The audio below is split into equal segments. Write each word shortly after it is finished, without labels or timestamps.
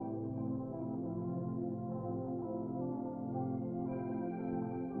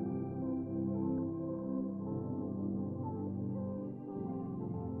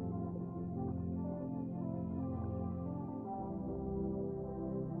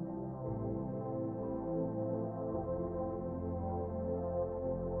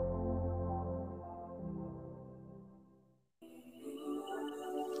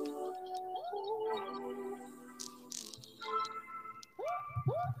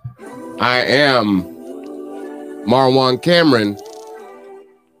I am Marwan Cameron,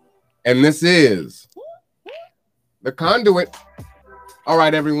 and this is The Conduit. All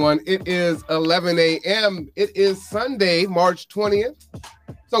right, everyone, it is 11 a.m. It is Sunday, March 20th.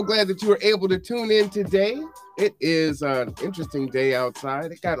 So glad that you were able to tune in today. It is an interesting day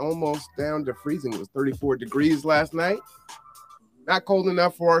outside. It got almost down to freezing. It was 34 degrees last night. Not cold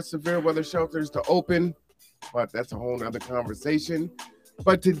enough for our severe weather shelters to open, but that's a whole nother conversation.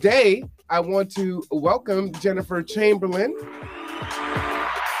 But today, I want to welcome Jennifer Chamberlin.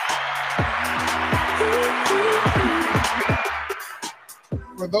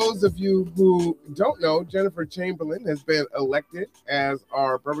 For those of you who don't know, Jennifer Chamberlin has been elected as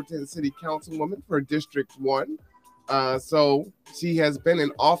our Bremerton City Councilwoman for District 1. So she has been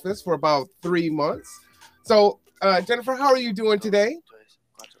in office for about 3 months. So, Jennifer, how are you doing today?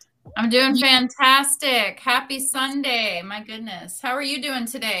 I'm doing fantastic. Happy Sunday. My goodness. How are you doing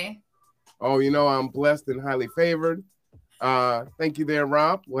today? Oh, you know, I'm blessed and highly favored. Thank you there,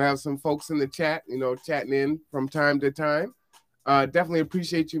 Rob. We'll have some folks in the chat, chatting in from time to time. Definitely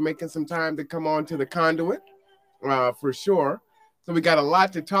appreciate you making some time to come on to The Conduit, for sure. So we got a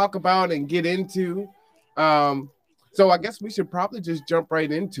lot to talk about and get into. So I guess we should probably just jump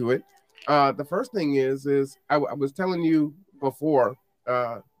right into it. The first thing is I was telling you before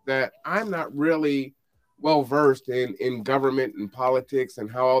that I'm not really well-versed in government and politics and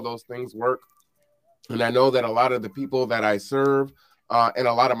how all those things work. And I know that a lot of the people that I serve and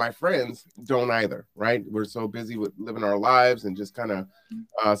a lot of my friends don't either, right? We're so busy with living our lives and just kind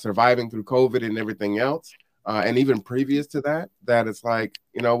of surviving through COVID and everything else. And even previous to that it's like,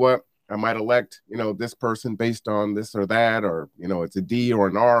 you know what? I might elect, this person based on this or that, or, it's a D or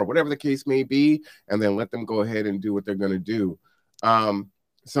an R, or whatever the case may be, and then let them go ahead and do what they're going to do.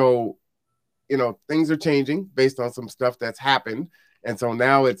 So, things are changing based on some stuff that's happened. And so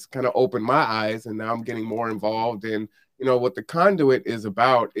now it's kind of opened my eyes, and now I'm getting more involved in, what the conduit is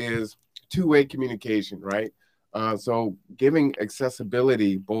about is two-way communication, right? So giving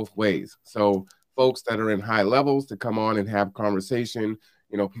accessibility both ways. So folks that are in high levels to come on and have conversation,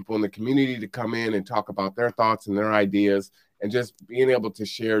 people in the community to come in and talk about their thoughts and their ideas, and just being able to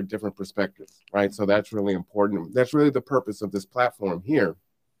share different perspectives, right? So that's really important. That's really the purpose of this platform here.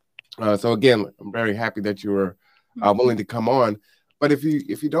 So again, I'm very happy that you were willing to come on. But if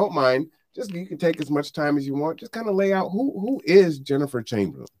you don't mind, you can take as much time as you want. Just kind of lay out who is Jennifer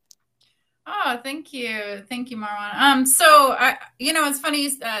Chamberlin. Oh, thank you, Marwan. So it's funny,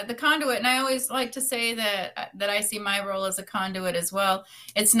 the conduit, and I always like to say that I see my role as a conduit as well.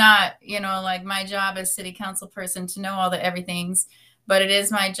 It's not, like my job as city council person to know all the everythings, but it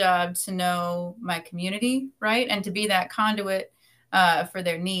is my job to know my community, right, and to be that conduit for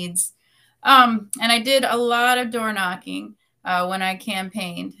their needs. And I did a lot of door knocking when I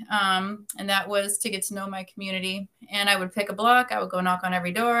campaigned, and that was to get to know my community. And I would pick a block. I would go knock on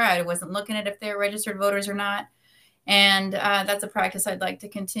every door. I wasn't looking at if they're registered voters or not. And that's a practice I'd like to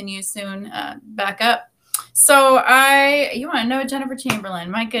continue soon, back up. So you want to know Jennifer Chamberlin?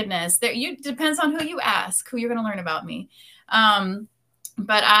 My goodness, depends on who you ask, who you're going to learn about me.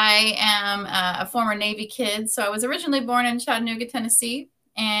 But I am a former Navy kid. So I was originally born in Chattanooga, Tennessee,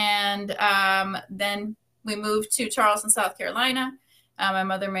 and then we moved to Charleston, South Carolina. My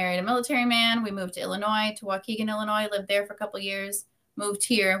mother married a military man. We moved to Illinois, to Waukegan, Illinois, lived there for a couple of years, moved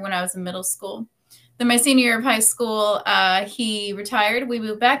here when I was in middle school. Then my senior year of high school, he retired. We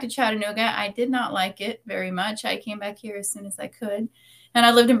moved back to Chattanooga. I did not like it very much. I came back here as soon as I could. And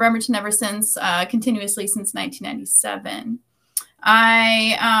I lived in Bremerton ever since, continuously since 1997.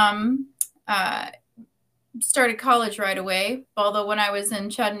 I started college right away, although when I was in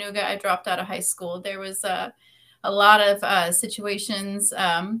Chattanooga, I dropped out of high school. There was a lot of situations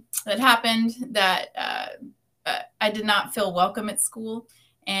that happened that I did not feel welcome at school,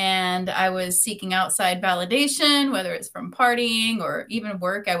 and I was seeking outside validation, whether it's from partying or even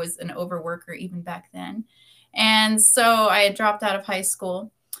work. I was an overworker even back then, and so I had dropped out of high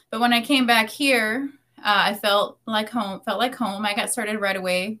school. But when I came back here, I felt like home. I got started right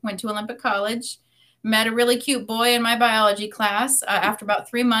away, went to Olympic College, met a really cute boy in my biology class. After about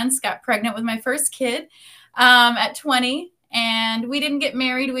 3 months, got pregnant with my first kid at 20, and we didn't get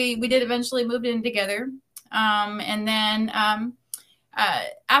married. We did eventually move in together. And then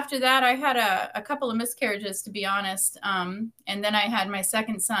after that, I had a couple of miscarriages, to be honest. And then I had my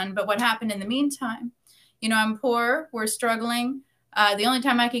second son. But what happened in the meantime, I'm poor, we're struggling. The only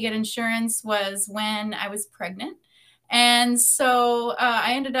time I could get insurance was when I was pregnant. And so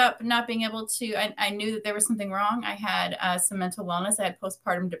I ended up not being able to, I knew that there was something wrong. I had some mental wellness. I had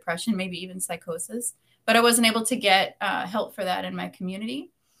postpartum depression, maybe even psychosis, but I wasn't able to get help for that in my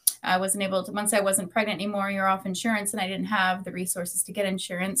community. I wasn't able to, once I wasn't pregnant anymore, you're off insurance, and I didn't have the resources to get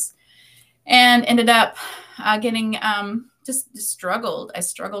insurance, and ended up getting just struggled. I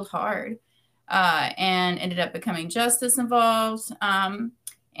struggled hard, and ended up becoming justice involved,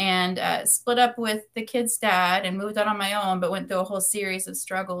 and split up with the kid's dad and moved out on my own, but went through a whole series of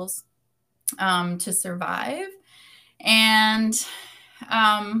struggles to survive. And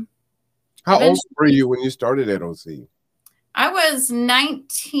how old were you when you started at OC? I was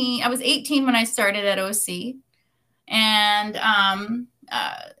 19. I was 18 when I started at OC. And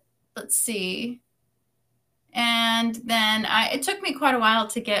let's see. And then it took me quite a while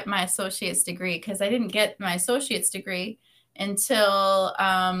to get my associate's degree, because I didn't get my associate's degree until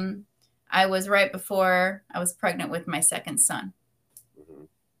I was right before I was pregnant with my second son. Mm-hmm.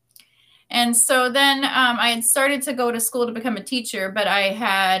 And so then I had started to go to school to become a teacher, but I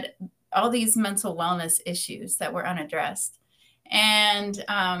had all these mental wellness issues that were unaddressed. And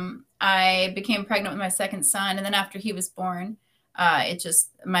I became pregnant with my second son. And then after he was born,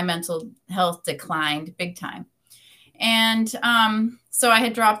 my mental health declined big time. And so I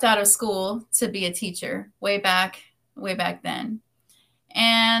had dropped out of school to be a teacher way back then.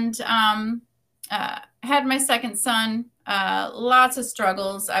 And had my second son, lots of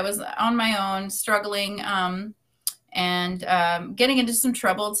struggles. I was on my own, struggling, and getting into some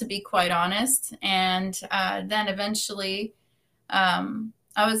trouble, to be quite honest. And then eventually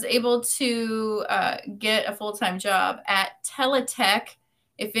I was able to get a full-time job at Teletech.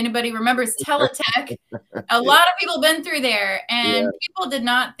 If anybody remembers Teletech, a lot of people have been through there, and people did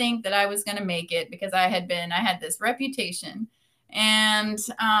not think that I was going to make it, because I had this reputation. And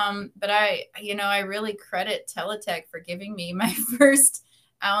but I really credit Teletech for giving me my first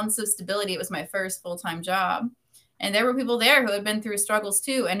ounce of stability. It was my first full-time job. And there were people there who had been through struggles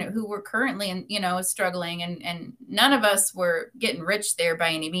too, and who were currently, struggling, and none of us were getting rich there by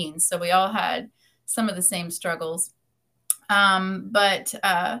any means. So we all had some of the same struggles. But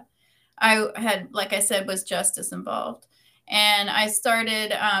I had, like I said, was justice involved. And I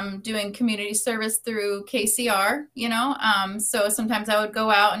started doing community service through KCR, so sometimes I would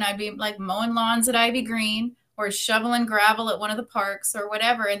go out and I'd be like mowing lawns at Ivy Green, or shoveling gravel at one of the parks, or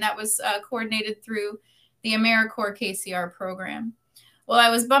whatever. And that was coordinated through the AmeriCorps KCR program. Well,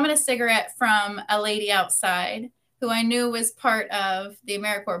 I was bumming a cigarette from a lady outside who I knew was part of the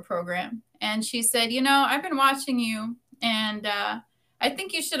AmeriCorps program. And she said, I've been watching you, and I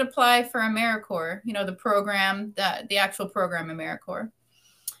think you should apply for AmeriCorps, the program, the actual program AmeriCorps,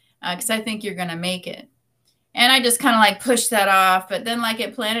 because I think you're going to make it. And I just kind of like pushed that off, but then like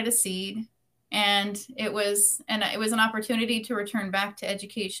it planted a seed, and it was an opportunity to return back to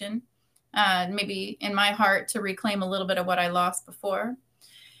education. Maybe in my heart to reclaim a little bit of what I lost before.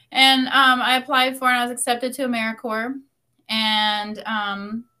 And I applied for, and I was accepted to AmeriCorps,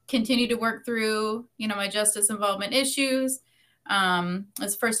 and continued to work through, my justice involvement issues. It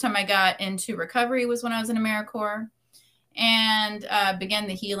was the first time I got into recovery was when I was in AmeriCorps, and began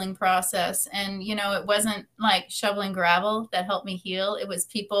the healing process. And, it wasn't like shoveling gravel that helped me heal. It was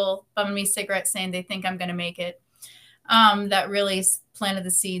people bumming me cigarettes saying they think I'm going to make it. That really planted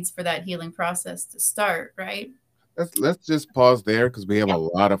the seeds for that healing process to start, right? Let's just pause there, because we have a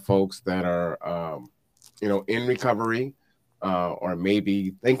lot of folks that are, in recovery, or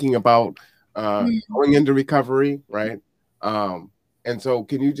maybe thinking about going into recovery, right? And so,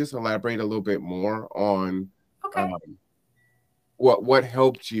 can you just elaborate a little bit more on what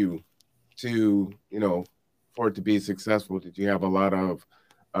helped you to, for it to be successful? Did you have a lot of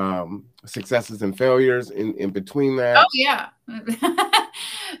successes and failures in between that? Oh yeah.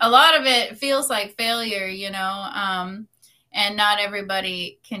 A lot of it feels like failure, and not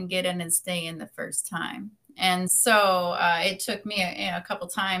everybody can get in and stay in the first time. And so it took me a couple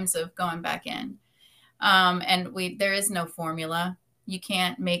times of going back in. And there is no formula. You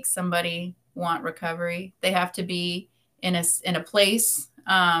can't make somebody want recovery. They have to be in a place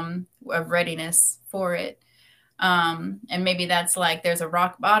of readiness for it. And maybe that's like there's a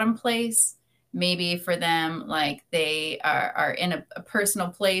rock bottom place. Maybe for them, like they are in a personal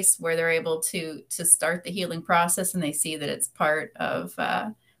place where they're able to start the healing process, and they see that it's part of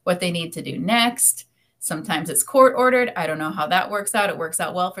what they need to do next. Sometimes it's court ordered. I don't know how that works out. It works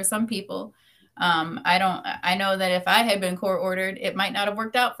out well for some people. I know that if I had been court ordered, it might not have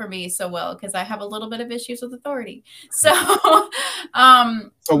worked out for me so well, because I have a little bit of issues with authority. So,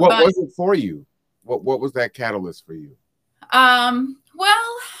 so what was it for you? What was that catalyst for you? I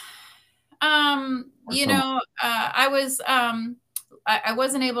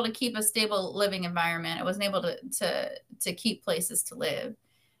wasn't able to keep a stable living environment. I wasn't able to keep places to live.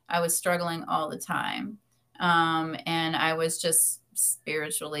 I was struggling all the time. And I was just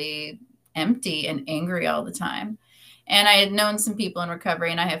spiritually empty and angry all the time. And I had known some people in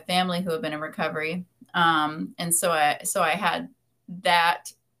recovery, and I have family who have been in recovery. And so I had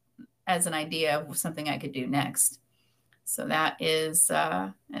that as an idea of something I could do next. So that is,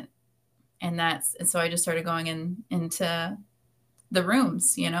 and so I just started going into the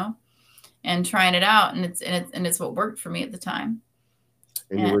rooms, and trying it out. And it's what worked for me at the time.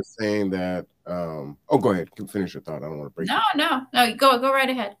 And you were saying that, go ahead, finish your thought. I don't want to break No, go right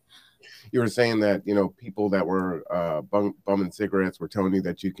ahead. You were saying that, people that were bumming cigarettes were telling you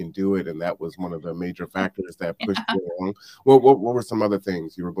that you can do it. And that was one of the major factors that pushed you along. What were some other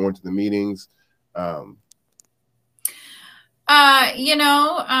things? You were going to the meetings.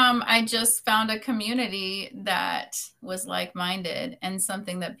 I just found a community that was like-minded, and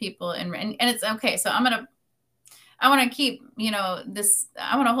something that people, and it's okay. So I want to keep, this,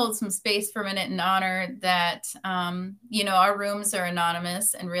 I want to hold some space for a minute and honor that, our rooms are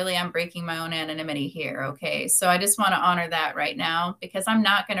anonymous, and really I'm breaking my own anonymity here. Okay. So I just want to honor that right now, because I'm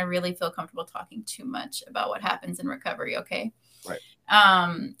not going to really feel comfortable talking too much about what happens in recovery. Okay. Right.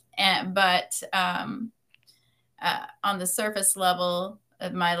 On the surface level,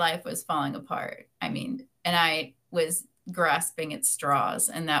 my life was falling apart. I mean, and I was grasping at straws,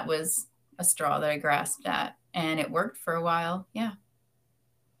 and that was a straw that I grasped at, and it worked for a while. Yeah.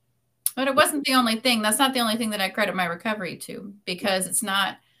 But it wasn't the only thing. That's not the only thing that I credit my recovery to, because it's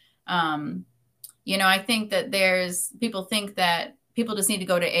not, I think that people think that people just need to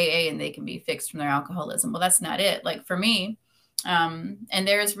go to AA and they can be fixed from their alcoholism. Well, that's not it. Like for me, and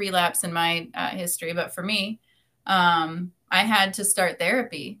there's relapse in my history, but for me, I had to start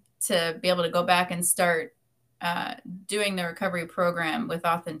therapy to be able to go back and start doing the recovery program with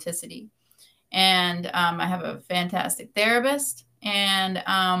authenticity. And I have a fantastic therapist, and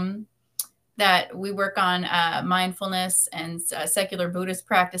that we work on mindfulness and secular Buddhist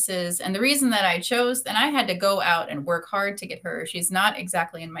practices. And the reason that I chose, and I had to go out and work hard to get her. She's not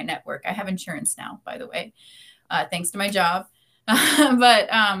exactly in my network. I have insurance now, by the way, thanks to my job. But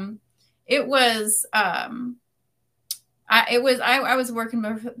it was, I was working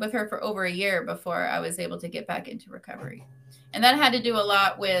with her for over a year before I was able to get back into recovery. And that had to do a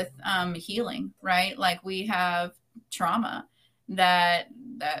lot with healing, right? Like we have trauma that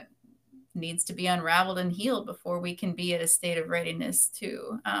needs to be unraveled and healed before we can be at a state of readiness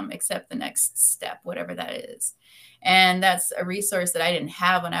to accept the next step, whatever that is. And that's a resource that I didn't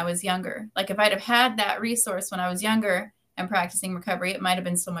have when I was younger. Like if I'd have had that resource when I was younger and practicing recovery, it might have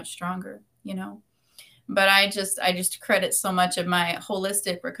been so much stronger, But I just credit so much of my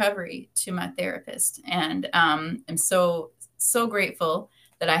holistic recovery to my therapist. And I'm so grateful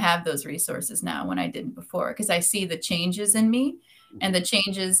that I have those resources now when I didn't before, because I see the changes in me, and the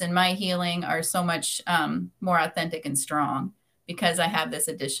changes in my healing are so much more authentic and strong because I have this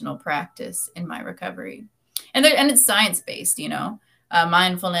additional practice in my recovery. And it's science-based,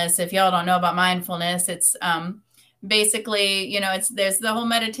 mindfulness. If y'all don't know about mindfulness, it's basically, there's the whole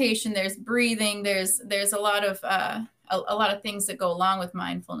meditation, there's breathing, there's a lot of things that go along with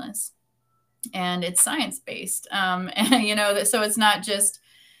mindfulness, and it's science-based. And, so it's not just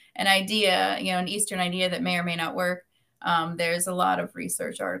an idea, an Eastern idea that may or may not work. There's a lot of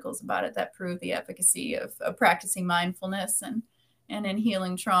research articles about it that prove the efficacy of practicing mindfulness and in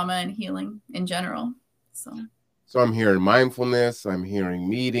healing trauma and healing in general. So I'm hearing mindfulness, I'm hearing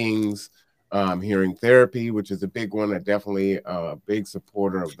meetings, I'm hearing therapy, which is a big one. I'm definitely a big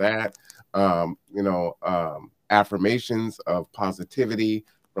supporter of that. Affirmations of positivity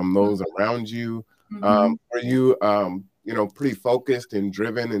from those around you. Are you, pretty focused and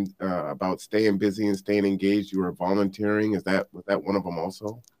driven and about staying busy and staying engaged? You were volunteering. Was that one of them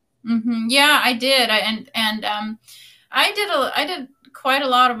also? Yeah, I did. I did quite a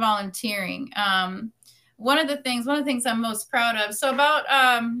lot of volunteering. One of the things I'm most proud of. So about,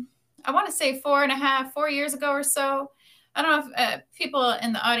 I want to say 4 years ago or so, I don't know if people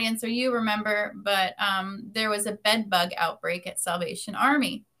in the audience or you remember, but there was a bed bug outbreak at Salvation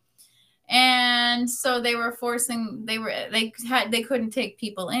Army. And so they couldn't take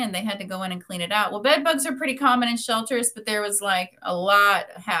people in. They had to go in and clean it out. Well, bed bugs are pretty common in shelters, but there was like a lot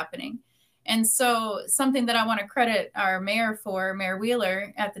happening. And so something that I want to credit our mayor for, Mayor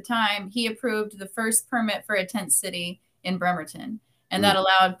Wheeler at the time, he approved the first permit for a tent city in Bremerton. And that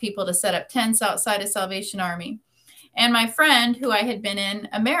allowed people to set up tents outside of Salvation Army. And my friend, who I had been in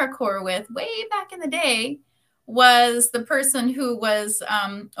AmeriCorps with way back in the day, was the person who was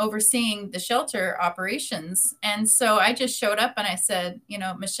overseeing the shelter operations. And so I just showed up and I said,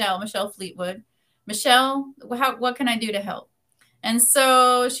 Michelle Fleetwood, Michelle, what can I do to help? And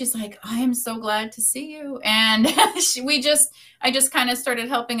so she's like, I am so glad to see you. And I just kind of started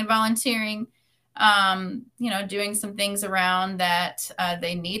helping and volunteering, doing some things around that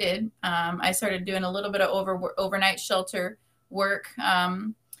they needed. I started doing a little bit of overnight shelter work.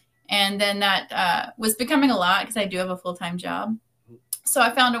 And then that was becoming a lot because I do have a full-time job. So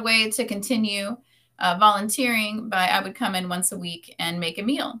I found a way to continue volunteering I would come in once a week and make a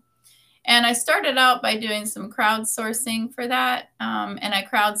meal. And I started out by doing some crowdsourcing for that. And I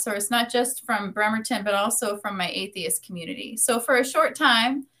crowdsourced not just from Bremerton, but also from my atheist community. So for a short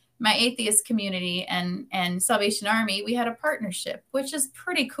time, my atheist community and Salvation Army, we had a partnership, which is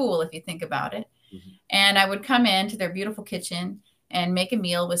pretty cool if you think about it. Mm-hmm. And I would come into their beautiful kitchen and make a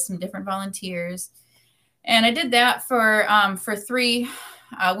meal with some different volunteers. And I did that for 3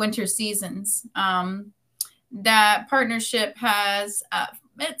 winter seasons. That partnership has,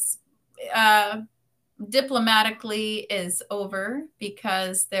 it's diplomatically is over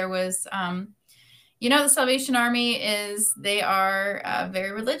because there was, the Salvation Army they are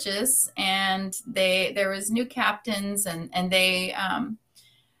very religious, and there was new captains, and they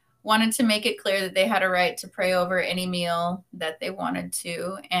wanted to make it clear that they had a right to pray over any meal that they wanted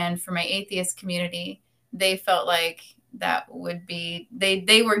to. And for my atheist community, they felt like that would be,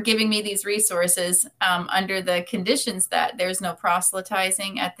 they were giving me these resources under the conditions that there's no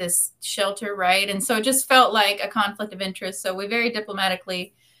proselytizing at this shelter, right? And so it just felt like a conflict of interest. So we very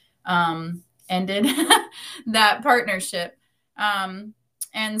diplomatically ended that partnership.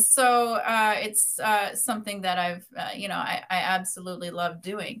 And so it's something that I absolutely love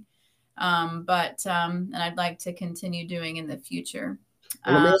doing. And I'd like to continue doing in the future.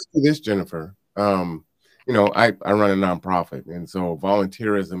 Well, let me ask you this, Jennifer. I run a nonprofit, and so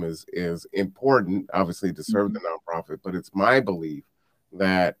volunteerism is important, obviously, to serve the nonprofit. But it's my belief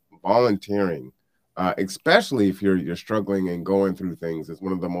that volunteering, especially if you're struggling and going through things, is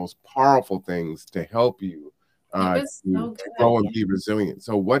one of the most powerful things to help you to grow and be resilient.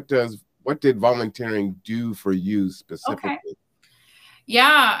 So, what did volunteering do for you specifically? Okay.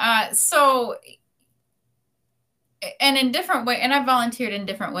 Yeah. And in different ways, and I volunteered in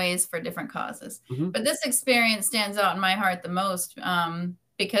different ways for different causes, but this experience stands out in my heart the most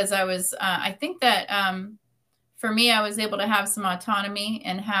because I think that for me, I was able to have some autonomy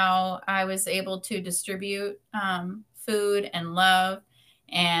in how I was able to distribute food and love.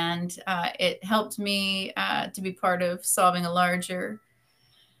 And it helped me to be part of solving a larger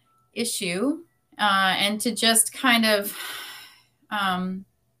issue and to just kind of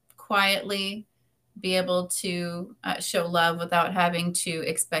quietly be able to show love without having to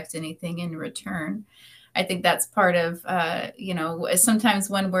expect anything in return. I think that's part of, sometimes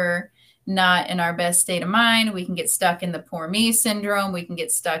when we're not in our best state of mind, we can get stuck in the poor me syndrome. We can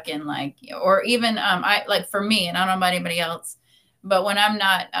get stuck in or even for me, and I don't know about anybody else, but when I'm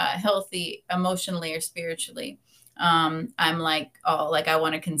not healthy emotionally or spiritually, I'm I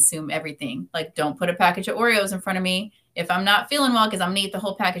want to consume everything. Like, don't put a package of Oreos in front of me if I'm not feeling well, because I'm gonna eat the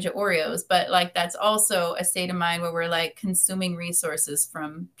whole package of Oreos. But that's also a state of mind where we're consuming resources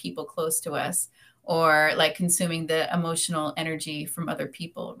from people close to us, or consuming the emotional energy from other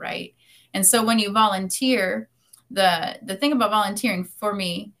people, right? And so when you volunteer, the thing about volunteering for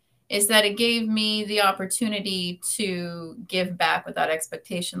me is that it gave me the opportunity to give back without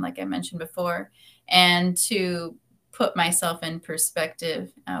expectation, like I mentioned before, and to put myself in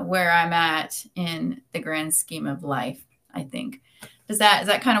perspective where I'm at in the grand scheme of life, I think. Is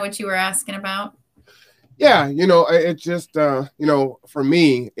that kind of what you were asking about? Yeah, it just for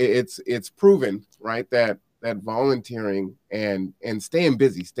me, it's proven, right, that volunteering and staying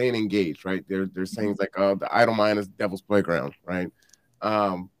busy, staying engaged, right? There's things like the idle mind is the devil's playground, right?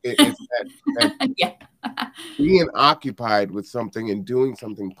 It's that yeah. Being occupied with something and doing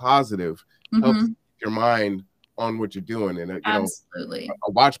something positive helps your mind on what you're doing. And absolutely,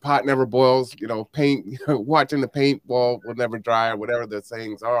 a watch pot never boils. Paint watching the paint wall will never dry, or whatever the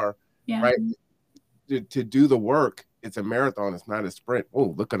sayings are. Yeah. Right. To do the work, it's a marathon. It's not a sprint.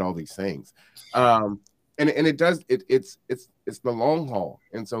 Oh, look at all these things. And it does. It's the long haul.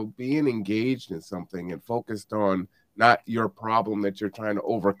 And so being engaged in something and focused on not your problem that you're trying to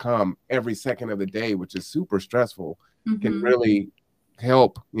overcome every second of the day, which is super stressful, can really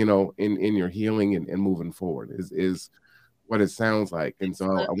help, in your healing and moving forward is what it sounds like. And so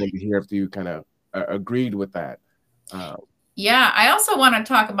I want to hear if you kind of agreed with that. Yeah, I also want to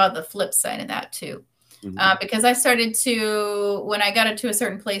talk about the flip side of that too. Because I started to, when I got to a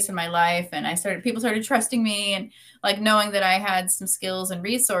certain place in my life and people started trusting me and like knowing that I had some skills and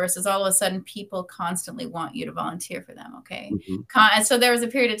resources, all of a sudden people constantly want you to volunteer for them. Okay. And so there was a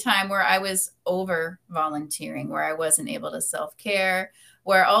period of time where I was over volunteering, where I wasn't able to self-care,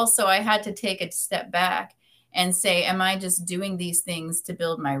 where also I had to take a step back and say, am I just doing these things to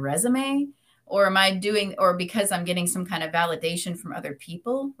build my resume? Or am I doing, or because I'm getting some kind of validation from other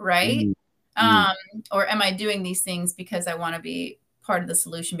people, right? Or am I doing these things because I want to be part of the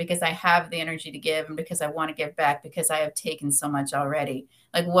solution, because I have the energy to give and because I want to give back, because I have taken so much already?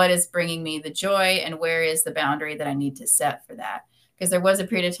 Like, what is bringing me the joy and where is the boundary that I need to set for that? Because there was a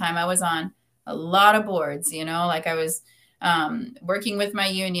period of time I was on a lot of boards, you know, like I was working with my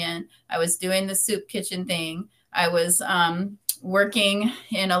union. I was doing the soup kitchen thing. I was working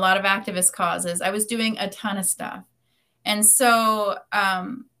in a lot of activist causes. I was doing a ton of stuff. And so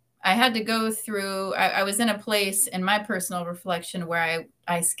I had to go through, I was in a place in my personal reflection where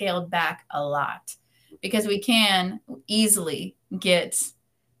I scaled back a lot, because we can easily get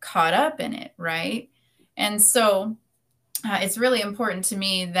caught up in it, right? And so it's really important to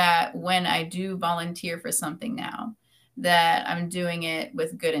me that when I do volunteer for something now, that I'm doing it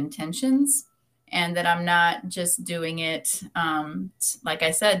with good intentions, and that I'm not just doing it, like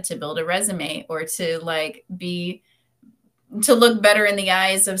I said, to build a resume or to like to look better in the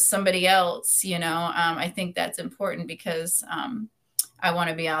eyes of somebody else. You know, I think that's important because I want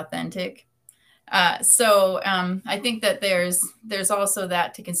to be authentic. So I think that there's also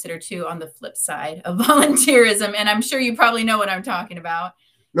that to consider too on the flip side of volunteerism. And I'm sure you probably know what I'm talking about.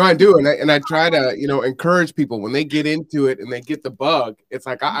 No, I do, and I try to, you know, encourage people when they get into it and they get the bug. It's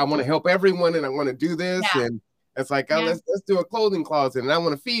like I want to help everyone, and I want to do this, and it's like let's do a clothing closet, and I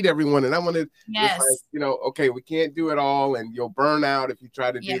want to feed everyone, and I want to. It's like, you know, okay, we can't do it all, and you'll burn out if you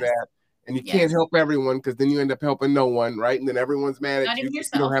try to do that, and you can't help everyone, because then you end up helping no one, right? And then everyone's mad at you. You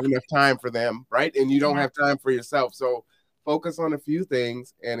don't have enough time for them, right? And you don't have time for yourself. So focus on a few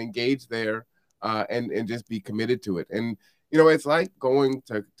things and engage there, and just be committed to it. And you know, it's like going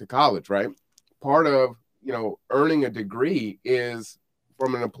to college, right? Part of, you know, earning a degree is,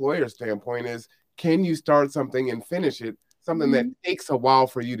 from an employer standpoint, is can you start something and finish it, something that takes a while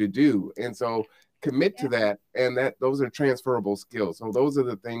for you to do. And so commit to that, and those are transferable skills. So those are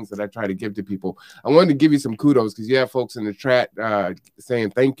the things that I try to give to people. I wanted to give you some kudos because you have folks in the chat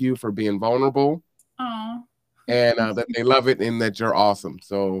saying thank you for being vulnerable. Oh. And that they love it and that you're awesome.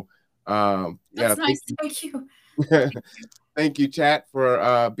 So that's nice. Thank you. Thank you, chat,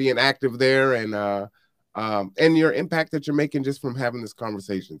 for being active there, and your impact that you're making just from having this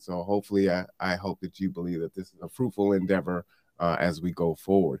conversation. So hopefully I hope that you believe that this is a fruitful endeavor as we go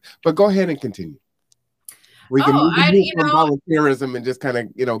forward. But go ahead and continue. We can move from volunteerism and just kind of,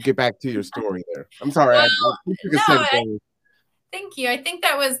 you know, get back to your story there. I'm sorry. Thank you. I think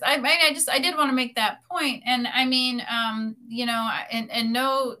that was, I did want to make that point. And I mean, you know, and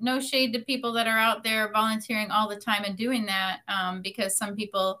no shade to people that are out there volunteering all the time and doing that, because some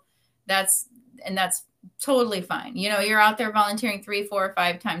people that's totally fine. You know, you're out there volunteering 3, 4, or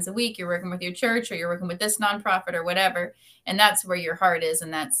 5 times a week. You're working with your church, or you're working with this nonprofit or whatever. And that's where your heart is.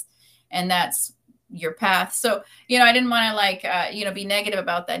 And that's your path. So, you know, I didn't want to like, you know, be negative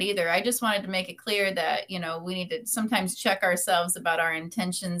about that either. I just wanted to make it clear that, you know, we need to sometimes check ourselves about our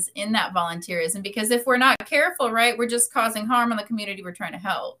intentions in that volunteerism, because if we're not careful, right, we're just causing harm on the community we're trying to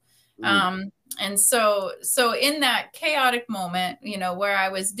help. And so in that chaotic moment, you know, where I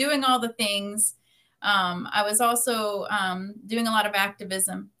was doing all the things, I was also doing a lot of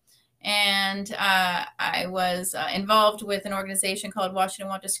activism. And I was involved with an organization called Washington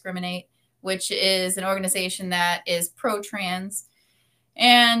Won't Discriminate, which is an organization that is pro-trans.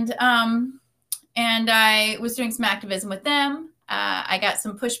 And I was doing some activism with them. I got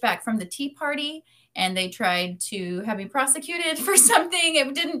some pushback from the Tea Party, and they tried to have me prosecuted for something.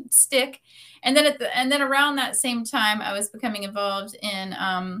 It didn't stick. And then around that same time, I was becoming involved in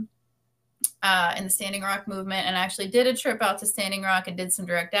the Standing Rock movement, and actually did a trip out to Standing Rock and did some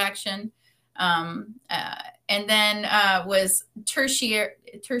direct action. And then was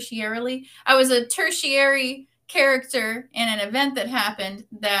tertiarily, I was a tertiary character in an event that happened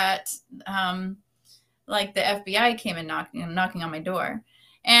that like the FBI came and knocking on my door.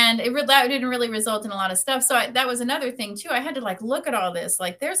 And that didn't really result in a lot of stuff. So that was another thing too. I had to like look at all this,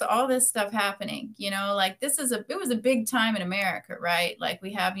 like there's all this stuff happening, you know, like it was a big time in America, right? Like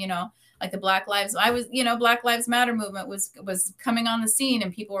we have, you know, like the Black Lives Matter movement was coming on the scene,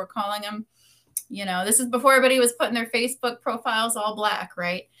 and people were calling them, you know, this is before everybody was putting their Facebook profiles all black,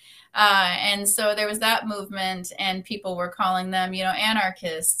 right? And so there was that movement, and people were calling them, you know,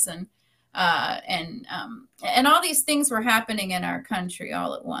 anarchists. And And all these things were happening in our country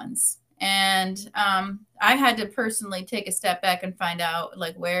all at once. And I had to personally take a step back and find out,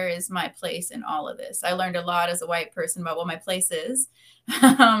 like, where is my place in all of this? I learned a lot as a white person about what my place is.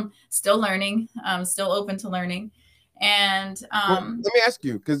 Still learning, still open to learning. And well, let me ask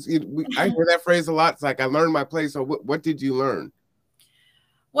you, because I hear that phrase a lot. It's like, I learned my place. So what did you learn?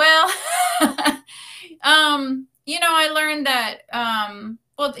 Well, I learned that,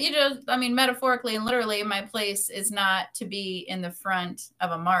 well, I mean, metaphorically and literally, my place is not to be in the front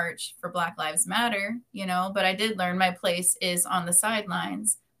of a march for Black Lives Matter, but I did learn my place is on the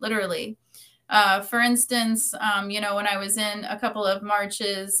sidelines, literally. For instance, when I was in a couple of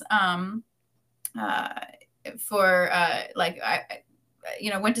marches,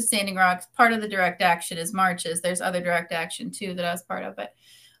 went to Standing Rock. Part of the direct action is marches. There's other direct action too that I was part of, but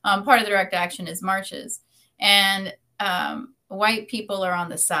part of the direct action is marches. And white people are on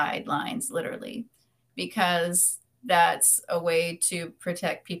the sidelines, literally, because that's a way to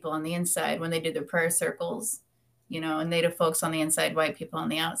protect people on the inside when they do their prayer circles, Native folks on the inside, white people on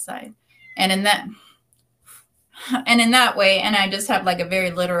the outside. And in that way, and I just have like a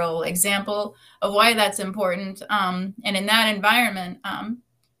very literal example of why that's important. And in that environment,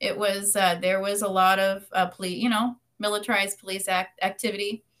 there was a lot of militarized police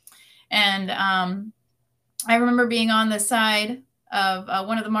activity. And I remember being on the side of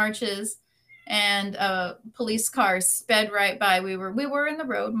one of the marches, and a police car sped right by. We were in the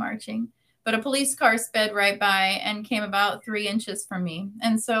road marching, but a police car sped right by and came about 3 inches from me.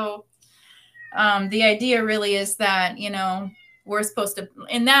 And so the idea really is that, we're supposed to,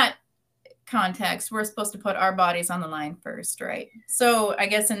 in that context, we're supposed to put our bodies on the line first, right? So I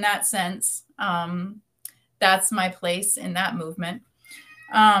guess in that sense, that's my place in that movement.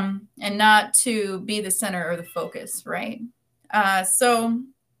 And not to be the center or the focus, right? So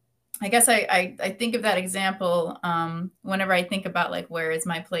I guess I think of that example whenever I think about, like, where is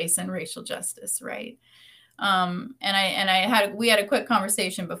my place in racial justice, right? We had a quick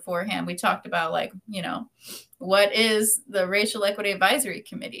conversation beforehand. We talked about, like, what is the Racial Equity Advisory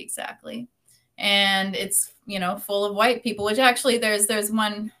Committee exactly? And it's, full of white people, which actually there's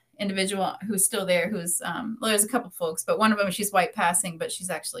one individual who's still there, who's there's a couple folks, but one of them, she's white passing, but she's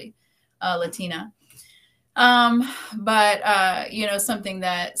actually Latina. Something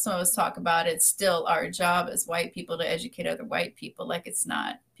that some of us talk about, it's still our job as white people to educate other white people. Like, it's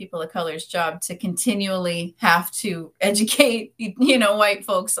not people of color's job to continually have to educate, white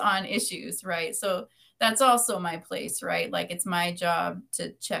folks on issues, right? So that's also my place, right? Like, it's my job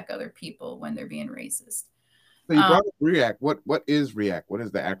to check other people when they're being racist. So you brought up REACT. What is REACT? What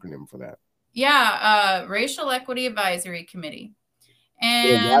is the acronym for that? Yeah, Racial Equity Advisory Committee.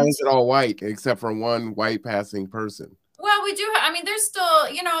 And why is it all white except for one white passing person? Well, we do. There's still,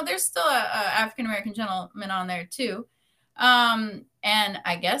 a African American gentleman on there too. And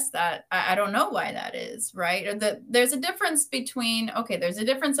I guess that I don't know why that is, right? Or there's a difference between, there's a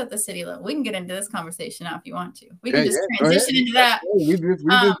difference at the city level. We can get into this conversation now if you want to. We can just transition into that. We just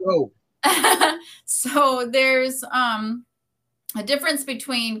go. So there's a difference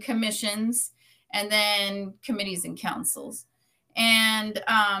between commissions and then committees and councils. And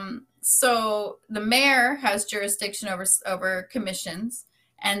so the mayor has jurisdiction over commissions,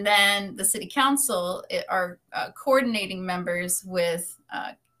 and then the city council are coordinating members with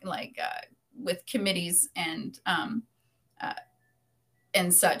committees and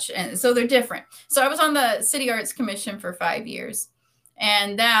such. And so they're different. So I was on the City Arts Commission for 5 years,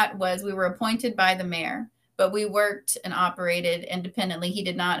 and we were appointed by the mayor, but we worked and operated independently. He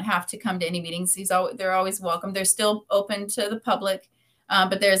did not have to come to any meetings. They're always welcome. They're still open to the public,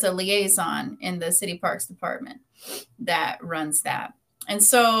 but there's a liaison in the City Parks Department that runs that. And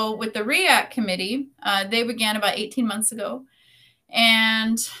so with the REACT committee, they began about 18 months ago,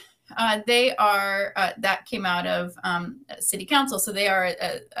 and they are that came out of City Council. So they are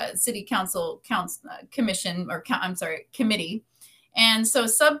a City Council commission, or committee. And so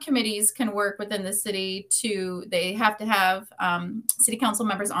subcommittees can work within the city they have to have city council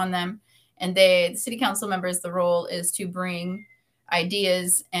members on them. And the city council members, the role is to bring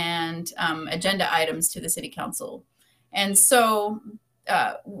ideas and agenda items to the city council. And so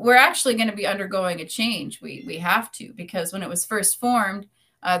we're actually going to be undergoing a change. We have to, because when it was first formed,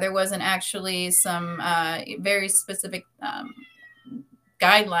 there wasn't actually some very specific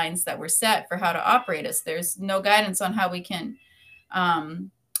guidelines that were set for how to operate us. There's no guidance on how we can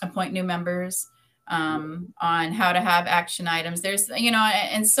appoint new members, on how to have action items. There's,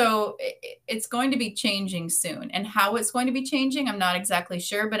 and so it's going to be changing soon. And how it's going to be changing, I'm not exactly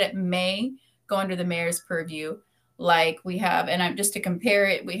sure, but it may go under the mayor's purview, like we have, and I'm just to compare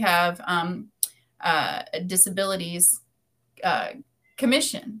it, we have disabilities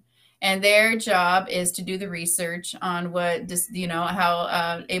commission, and their job is to do the research on what this,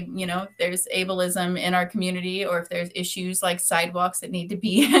 how if there's ableism in our community, or if there's issues like sidewalks that need to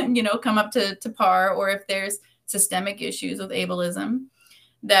be come up to par, or if there's systemic issues with ableism,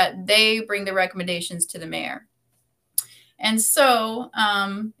 that they bring the recommendations to the mayor. And so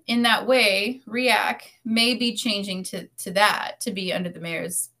in that way, REAC may be changing to that, to be under the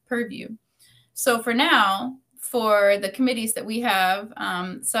mayor's purview. So for now, for the committees that we have,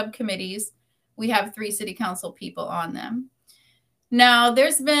 subcommittees, we have 3 city council people on them. Now,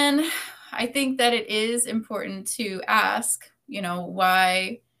 I think that it is important to ask,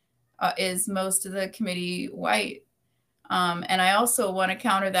 why is most of the committee white? And I also want to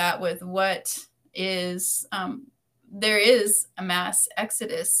counter that with there is a mass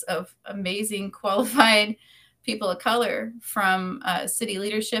exodus of amazing qualified people of color from city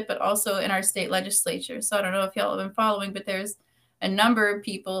leadership, but also in our state legislature. So I don't know if y'all have been following, but there's a number of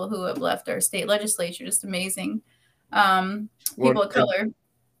people who have left our state legislature, just amazing people of color.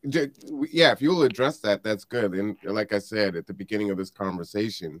 Yeah, if you'll address that, that's good. And like I said at the beginning of this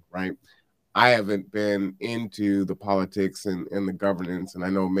conversation, right, I haven't been into the politics and the governance, and I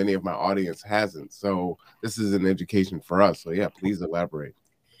know many of my audience hasn't. So this is an education for us. So yeah, please elaborate.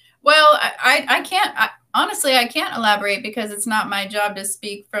 Well, I can't, honestly, I can't elaborate because it's not my job to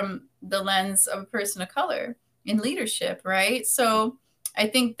speak from the lens of a person of color in leadership, right? So I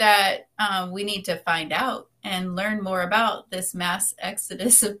think that we need to find out and learn more about this mass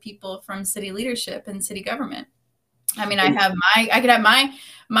exodus of people from city leadership and city government. I mean, I could have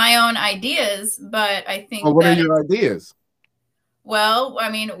my own ideas, but I think what are your ideas? Well, I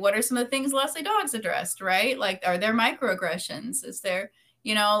mean, what are some of the things Leslie Doggs addressed, right? Like, are there microaggressions? Is there,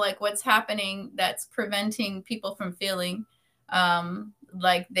 like what's happening that's preventing people from feeling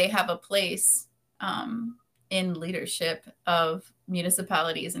like they have a place in leadership of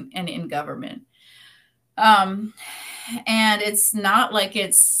municipalities and in government? And it's not like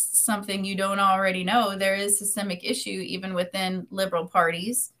it's something you don't already know. There is systemic issue even within liberal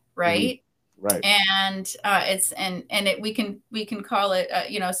parties, right? Mm-hmm. Right. And we can call it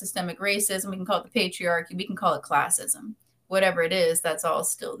systemic racism. We can call it the patriarchy. We can call it classism. Whatever it is, that's all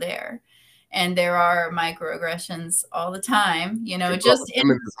still there. And there are microaggressions all the time. Just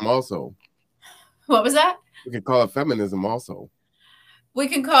feminism also. What was that? We could call it feminism also. We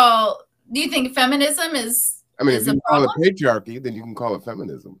can call. Do you think feminism is? I mean, if you call it patriarchy, then you can call it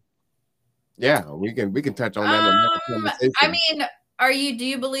feminism. Yeah, we can touch on that in another conversation. I mean, do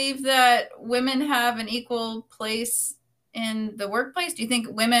you believe that women have an equal place in the workplace? Do you think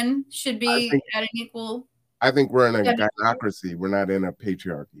women should be at an equal? I think we're in a gynocracy. We're not in a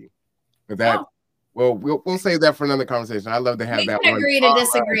patriarchy. But that, well, we'll save that for another conversation. I'd love to have that one. Agree to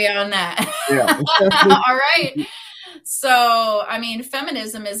disagree on that. Yeah. All right. So, I mean,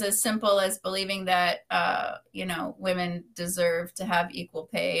 feminism is as simple as believing that, women deserve to have equal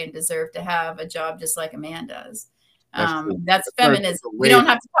pay and deserve to have a job just like a man does. That's feminism. We don't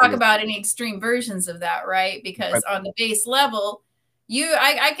have to talk about any extreme versions of that, right? Because on the base level,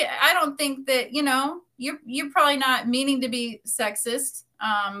 I don't think that, you're probably not meaning to be sexist.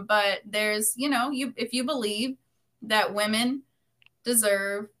 But there's, if you believe that women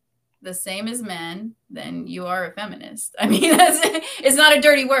deserve the same as men, then you are a feminist. I mean, it's not a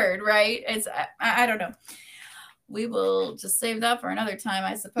dirty word, right? I don't know. We will just save that for another time,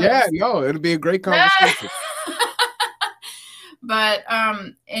 I suppose. Yeah, no, it'll be a great conversation. But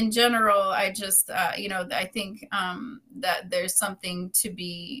in general, I just, I think that there's something to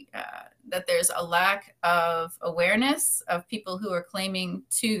be, that there's a lack of awareness of people who are claiming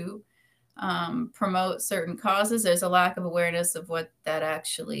to promote certain causes. There's a lack of awareness of what that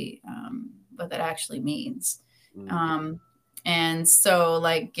actually means. Mm-hmm. And so,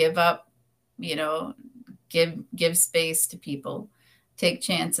 like, give up, give space to people. Take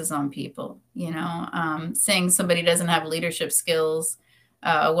chances on people, saying somebody doesn't have leadership skills,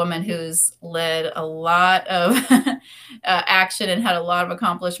 a woman who's led a lot of action and had a lot of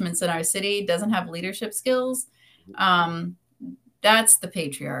accomplishments in our city doesn't have leadership skills. That's the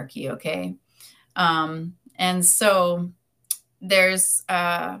patriarchy. Okay. And so there's,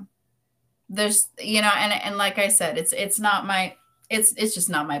 and like I said, it's just not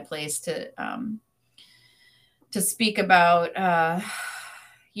my place to speak about,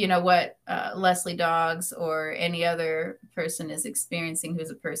 what Leslie Doggs or any other person is experiencing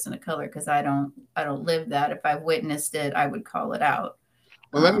who's a person of color, because I don't live that. If I witnessed it, I would call it out.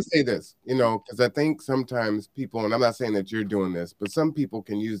 Well, let me say this, you know, because I think sometimes people, and I'm not saying that you're doing this, but some people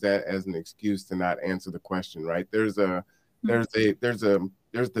can use that as an excuse to not answer the question, right? There's the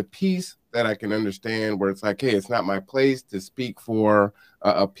piece that I can understand where it's like, hey, it's not my place to speak for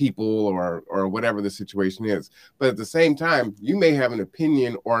a people or whatever the situation is. But at the same time, you may have an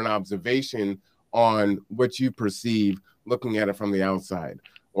opinion or an observation on what you perceive looking at it from the outside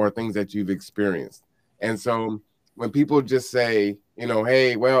or things that you've experienced. And so when people just say, you know,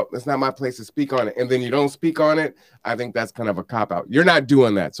 hey, well, it's not my place to speak on it, and then you don't speak on it, I think that's kind of a cop-out. You're not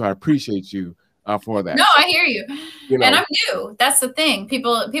doing that, so I appreciate you for that. No, I hear you. You And know, I'm new. That's the thing.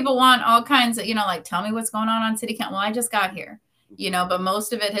 People want all kinds of, you know, like, tell me what's going on city council. Well, I just got here, you know, but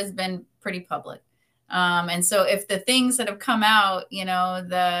most of it has been pretty public. And so if the things that have come out, you know,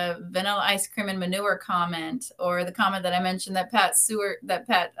 the vanilla ice cream and manure comment, or the comment that I mentioned that Pat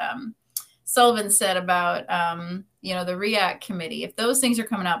Sullivan said about, you know, the REACT committee, if those things are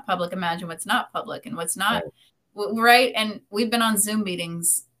coming out public, imagine what's not public and what's not, right? And we've been on Zoom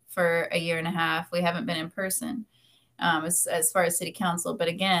meetings for a year and a half. We haven't been in person as far as city council. But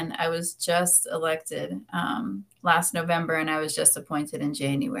again, I was just elected last November, and I was just appointed in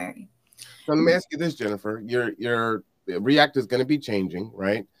January. So let me ask you this, Jennifer. Your REACT is going to be changing,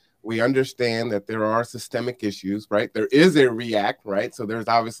 right? We understand that there are systemic issues, right? There is a REACT, right? So there's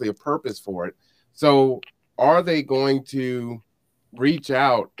obviously a purpose for it. So are they going to reach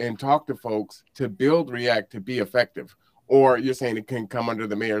out and talk to folks to build REACT to be effective? Or you're saying it can come under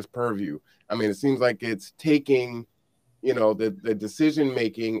the mayor's purview? I mean, it seems like it's taking, you know, the decision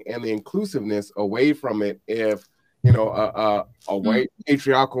making and the inclusiveness away from it. If, you know, a white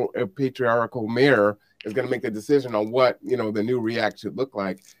patriarchal mayor is going to make the decision on what, you know, the new REACT should look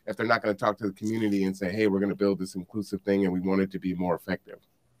like, if they're not going to talk to the community and say, hey, we're going to build this inclusive thing and we want it to be more effective.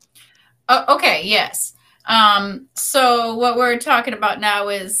 Okay. Yes. So what we're talking about now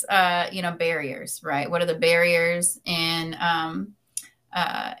is, you know, barriers, right? What are the barriers in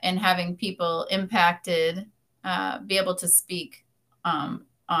having people impacted be able to speak on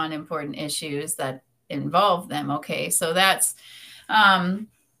important issues that involve them? Okay, so that's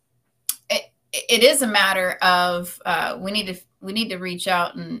it is a matter of we need to reach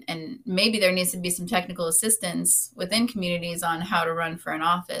out, and maybe there needs to be some technical assistance within communities on how to run for an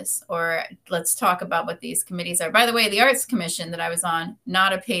office. Or let's talk about what these committees are. By the way, the Arts Commission that I was on,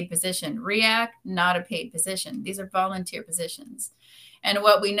 not a paid position. REACT, not a paid position. These are volunteer positions. And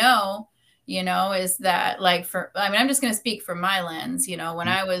what we know, you know, is that, like, I'm just going to speak from my lens. You know, when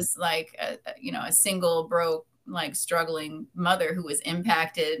I was like, a single, broke, like, struggling mother who was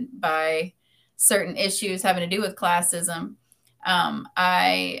impacted by certain issues having to do with classism,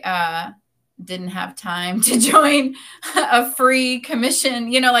 I didn't have time to join a free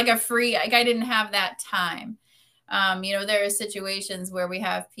commission, you know, like I didn't have that time. You know, there are situations where we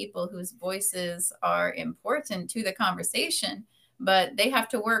have people whose voices are important to the conversation, but they have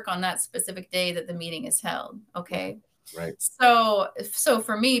to work on that specific day that the meeting is held. Okay. Right. So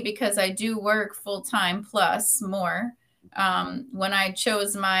for me, because I do work full time plus more, when I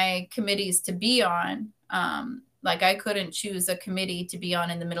chose my committees to be on, like, I couldn't choose a committee to be on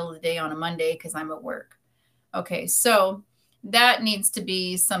in the middle of the day on a Monday because I'm at work. Okay. So that needs to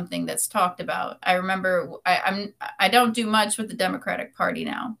be something that's talked about. I remember I don't do much with the Democratic Party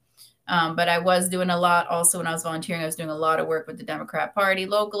now. But I was doing a lot also when I was volunteering. I was doing a lot of work with the Democrat Party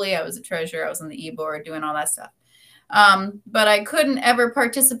locally. I was a treasurer. I was on the e-board doing all that stuff. But I couldn't ever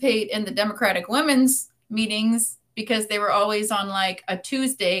participate in the Democratic women's meetings because they were always on, like, a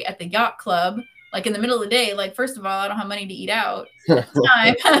Tuesday at the yacht club, like in the middle of the day. Like, first of all, I don't have money to eat out.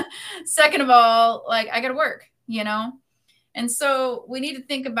 Time. Second of all, like, I got to work, you know? And so we need to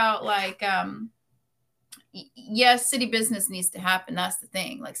think about, like, yes, city business needs to happen. That's the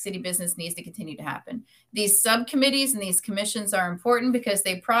thing. Like, city business needs to continue to happen. These subcommittees and these commissions are important because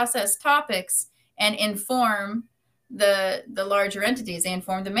they process topics and inform the larger entities. They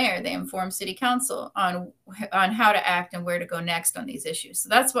inform the mayor, they inform city council on how to act and where to go next on these issues. So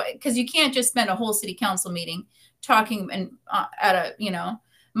that's why, because you can't just spend a whole city council meeting talking and at a, you know,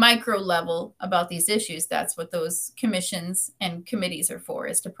 micro level about these issues. That's what those commissions and committees are for,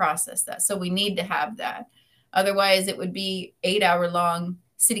 is to process that. So we need to have that. Otherwise, it would be 8-hour long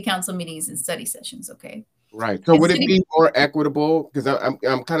city council meetings and study sessions. Okay. Right. So would it be more equitable? Because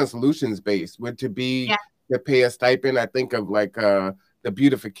I'm kind of solutions based. Would it be to pay a stipend? I think of, like, the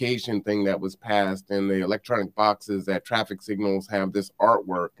beautification thing that was passed, and the electronic boxes that traffic signals have this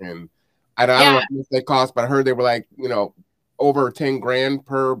artwork, and I don't know how much they cost, but I heard they were, like, you know, over 10 grand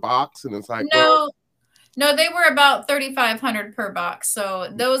per box, and it's like, no. No, they were about 3,500 per box.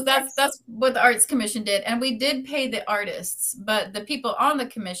 So that's what the Arts Commission did, and we did pay the artists, but the people on the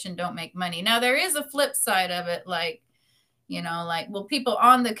commission don't make money. Now there is a flip side of it, like, you know, like, well, people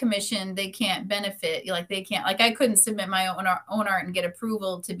on the commission, they can't benefit, like they can't, like I couldn't submit my own art and get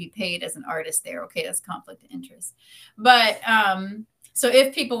approval to be paid as an artist there. Okay, that's conflict of interest. But so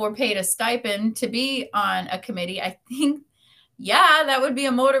if people were paid a stipend to be on a committee, I think, yeah, that would be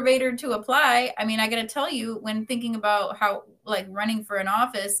a motivator to apply. I mean, I got to tell you, when thinking about how, like, running for an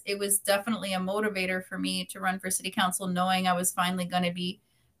office, it was definitely a motivator for me to run for city council, knowing I was finally going to be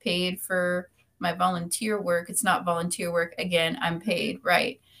paid for my volunteer work. It's not volunteer work. Again, I'm paid,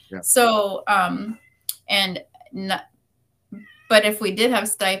 right? Yeah. So, and not, but if we did have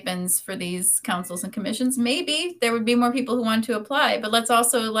stipends for these councils and commissions, maybe there would be more people who want to apply. But let's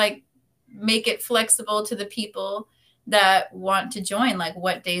also, like, make it flexible to the people that want to join. Like,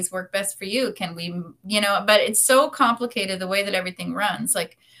 what days work best for you? Can we, you know, but it's so complicated the way that everything runs,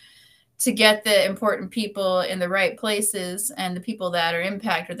 like, to get the important people in the right places and the people that are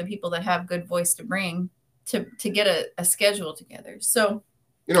impacted, or the people that have good voice to bring, to get a schedule together. So,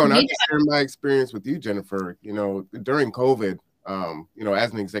 you know, and I'll just share my experience with you, Jennifer. You know, during COVID, you know,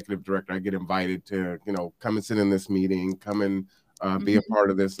 as an executive director, I get invited to, you know, come and sit in this meeting, come and be a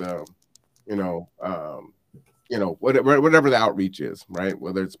part of this, you know, whatever the outreach is, right?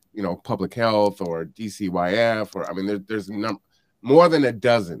 Whether it's, you know, public health or DCYF, or, I mean, there's more than a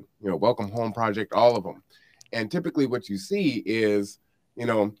dozen, you know, Welcome Home Project, all of them. And typically what you see is, you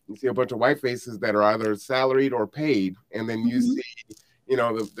know, you see a bunch of white faces that are either salaried or paid. And then you see, you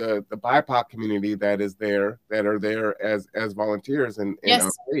know, the BIPOC community that is there, that are there as volunteers and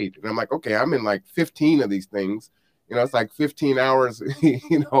paid. And I'm like, okay, I'm in like 15 of these things. You know, it's like 15 hours,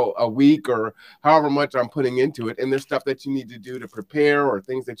 you know, a week, or however much I'm putting into it. And there's stuff that you need to do to prepare, or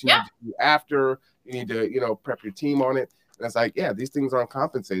things that you need to do after. You need to, you know, prep your team on it. And it's like, yeah, these things aren't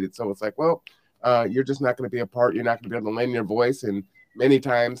compensated. So it's like, well, you're just not going to be a part. You're not going to be able to lend your voice. And many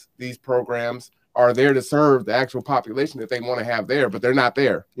times these programs are there to serve the actual population that they want to have there, but they're not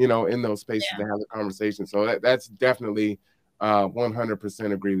there, you know, in those spaces to have the conversation. So that's definitely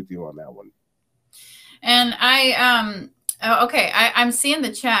 100% agree with you on that one. And I'm seeing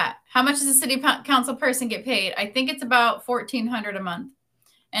the chat. How much does a city council person get paid? I think it's about $1,400 a month.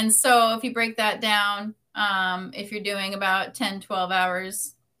 And so if you break that down, if you're doing about 10, 12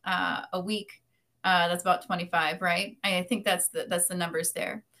 hours a week, that's about 25, right? I think that's the numbers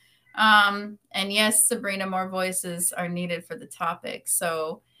there. And yes, Sabrina, more voices are needed for the topic.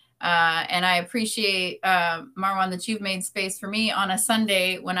 So, and I appreciate, Marwan, that you've made space for me on a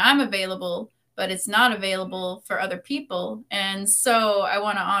Sunday when I'm available, but it's not available for other people. And so I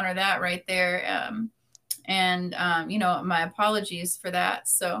want to honor that right there. You know, my apologies for that.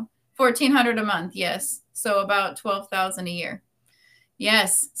 So $1,400 a month. Yes. So about $12,000 a year.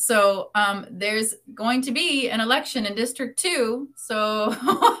 Yes. So there's going to be an election in District 2. So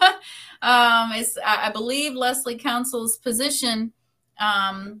it's, I believe, Leslie Council's position.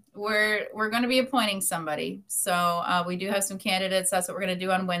 We're going to be appointing somebody. So we do have some candidates. That's what we're going to do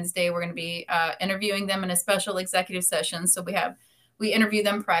on Wednesday. We're going to be interviewing them in a special executive session. So we interview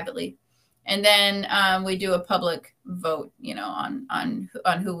them privately. And then we do a public vote, you know,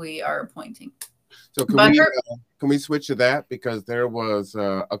 on who we are appointing. So can we switch to that? Because there was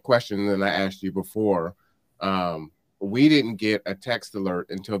a question that I asked you before. We didn't get a text alert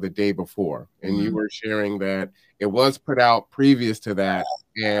until the day before. And you were sharing that it was put out previous to that.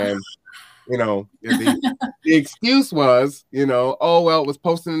 And, you know, the excuse was, you know, oh, well, it was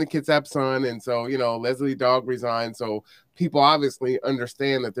posted in the Kitsap Sun. And so, you know, Leslie Dogg resigned. So people obviously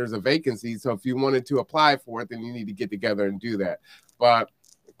understand that there's a vacancy. So if you wanted to apply for it, then you need to get together and do that. But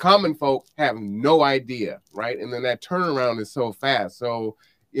common folk have no idea, right? And then that turnaround is so fast. So,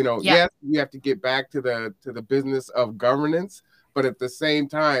 you know, yes, we have to get back to the business of governance, but at the same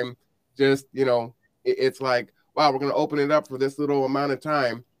time, just, you know, it's like, wow, we're going to open it up for this little amount of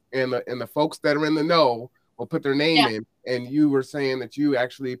time, and the folks that are in the know will put their name in. And you were saying that you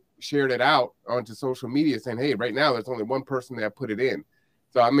actually shared it out onto social media, saying, hey, right now there's only one person that put it in.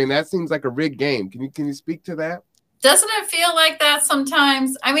 So, I mean, that seems like a rigged game. Can you speak to that? Doesn't it feel like that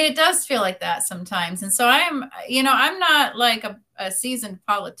sometimes? I mean, it does feel like that sometimes. And so I'm not like a seasoned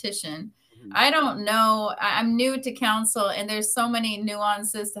politician. I don't know. I'm new to council, and there's so many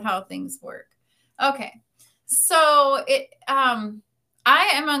nuances to how things work. Okay. So I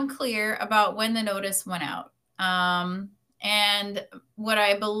am unclear about when the notice went out. And what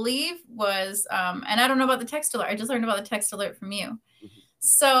I believe was, and I don't know about the text alert. I just learned about the text alert from you.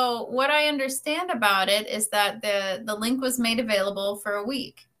 So what I understand about it is that the link was made available for a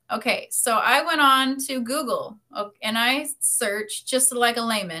week. Okay, so I went on to Google and I searched just like a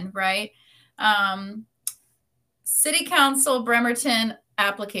layman, right? City Council Bremerton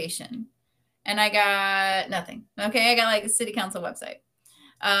application. And I got nothing. Okay, I got like a City Council website.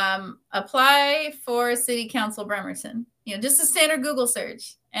 Apply for City Council Bremerton. You know, just a standard Google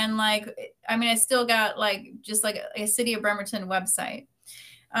search. And like, I mean, I still got like just like a City of Bremerton website.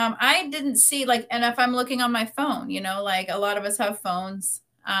 I didn't see like, and if I'm looking on my phone, you know, like a lot of us have phones.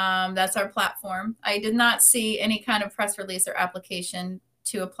 That's our platform. I did not see any kind of press release or application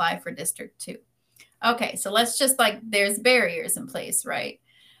to apply for District 2. Okay, so let's just like, there's barriers in place, right?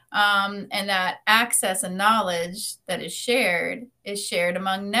 And that access and knowledge that is shared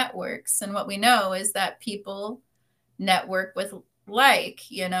among networks. And what we know is that people network with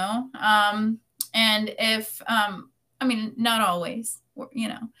like, you know, and if, I mean, not always, you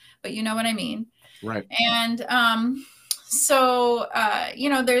know, but you know what I mean? Right. And so, you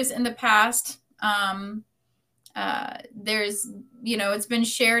know, there's in the past, there's, you know, it's been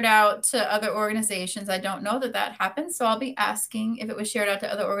shared out to other organizations. I don't know that that happened. So I'll be asking if it was shared out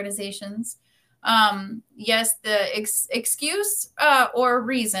to other organizations. Yes, the excuse or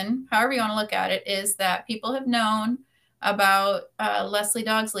reason, however you want to look at it, is that people have known about Leslie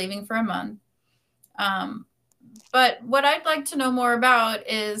Dogs leaving for a month. But what I'd like to know more about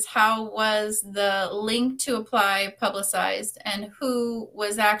is how was the link to apply publicized and who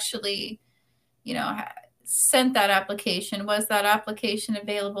was actually, you know, sent that application. Was that application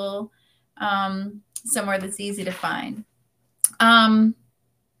available somewhere that's easy to find? And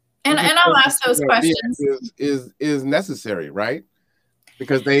I'll ask those questions. Is necessary, right?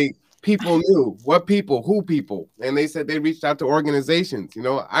 Because people knew what people, who people, and they said they reached out to organizations. You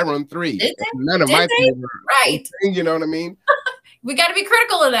know, I run 3. None of my 3 were right. You know what I mean? We got to be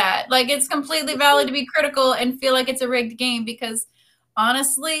critical of that. Like, it's completely valid to be critical and feel like it's a rigged game, because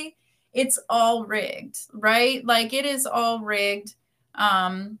honestly, it's all rigged, right? Like, it is all rigged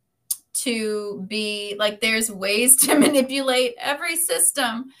to be like, there's ways to manipulate every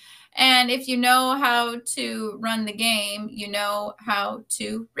system. And if you know how to run the game, you know how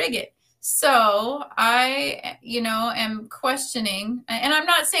to rig it. So I, you know, am questioning, and I'm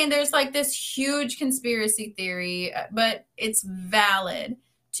not saying there's like this huge conspiracy theory, but it's valid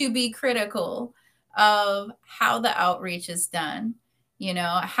to be critical of how the outreach is done. You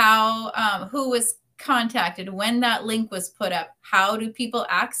know, how, who was contacted, when that link was put up, how do people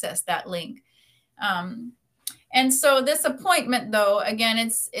access that link? And so this appointment, though, again,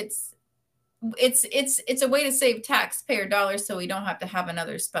 it's a way to save taxpayer dollars, so we don't have to have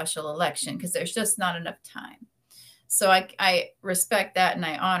another special election, because there's just not enough time. So I respect that and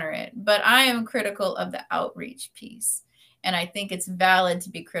I honor it, but I am critical of the outreach piece. And I think it's valid to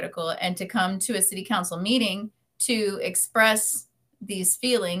be critical and to come to a city council meeting to express these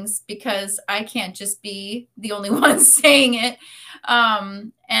feelings, because I can't just be the only one saying it.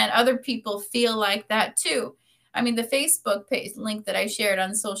 And other people feel like that too. I mean, the Facebook page link that I shared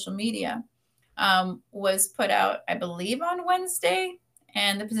on social media was put out, I believe, on Wednesday,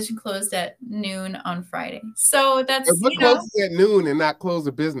 and the position closed at noon on Friday. So that's, what closes at noon and not close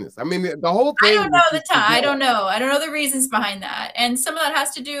the business? I mean, the whole thing. I don't know the time. I don't know the reasons behind that. And some of that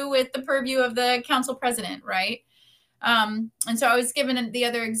has to do with the purview of the council president, right? And so I was given the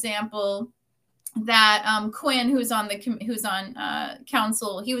other example that Quinn, who's on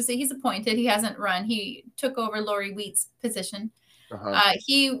council, he's appointed. He hasn't run. He took over Lori Wheat's position.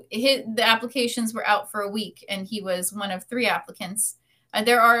 The applications were out for a week, and he was one of 3 applicants.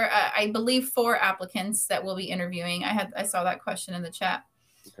 There are, I believe, 4 applicants that we'll be interviewing. I saw that question in the chat.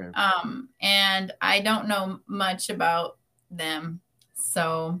 Okay. And I don't know much about them,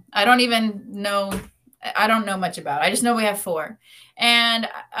 so I don't know much about it. I just know we have 4. And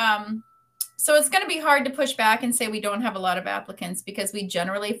so it's going to be hard to push back and say we don't have a lot of applicants, because we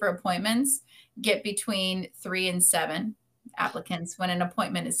generally, for appointments, get between 3 and 7 applicants when an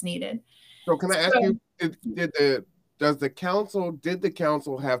appointment is needed. So can I ask you, did the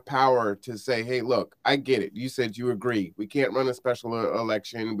council have power to say, hey, look, I get it. You said you agree. We can't run a special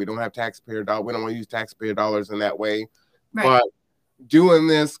election. We don't have taxpayer dollars. We don't want to use taxpayer dollars in that way. Right. But doing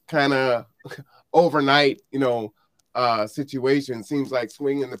this kind of overnight, situation seems like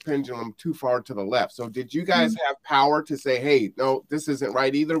swinging the pendulum too far to the left. So did you guys have power to say, hey, no, this isn't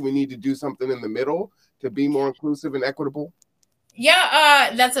right either. We need to do something in the middle to be more inclusive and equitable?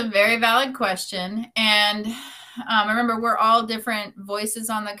 Yeah, that's a very valid question. And remember, we're all different voices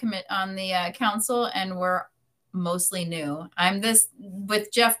on the council, and we're mostly new. I'm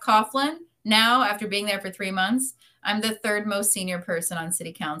with Jeff Coughlin now, after being there for 3 months. I'm the 3rd most senior person on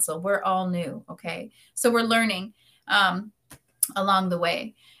city council. We're all new. Okay. So we're learning. along the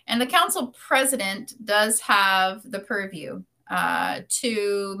way. And the council president does have the purview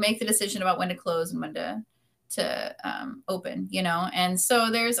to make the decision about when to close and when to open, you know. And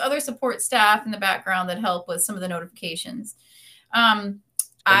so there's other support staff in the background that help with some of the notifications.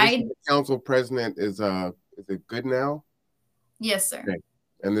 The council president is it good now? Yes, sir. Okay.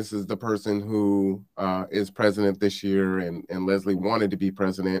 And this is the person who is president this year, and Leslie wanted to be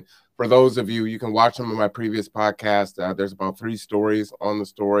president. For those of you, you can watch them in my previous podcast. There's about 3 stories on the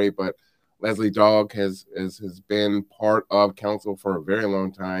story, but Leslie Dogg has been part of council for a very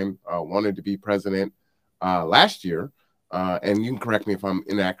long time, wanted to be president last year. And you can correct me if I'm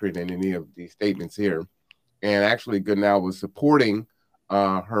inaccurate in any of these statements here. And actually Goodnow was supporting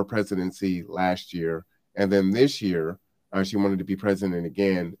her presidency last year. And then this year, she wanted to be president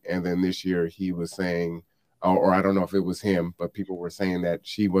again. And then this year he was saying, or I don't know if it was him, but people were saying that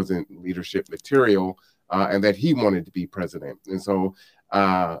she wasn't leadership material and that he wanted to be president. And so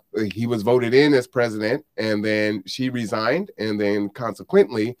he was voted in as president, and then she resigned. And then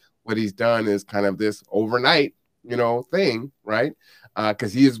consequently, what he's done is kind of this overnight, you know, thing, right?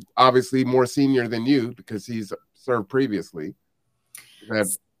 Because he is obviously more senior than you because he's served previously.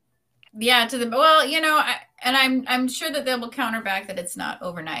 Yeah, well, you know, I'm sure that they will counter back that it's not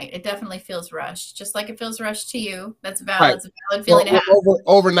overnight. It definitely feels rushed, just like it feels rushed to you. That's valid. Right. It's a valid feeling to have.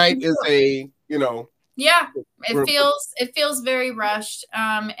 Overnight is a, you know. Yeah, it feels very rushed,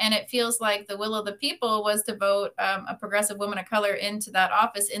 and it feels like the will of the people was to vote a progressive woman of color into that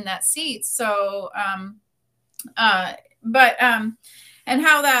office in that seat. So, and how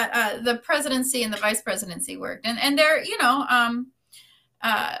that the presidency and the vice presidency worked, and there, you know,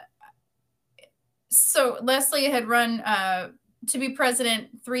 so Leslie had run to be president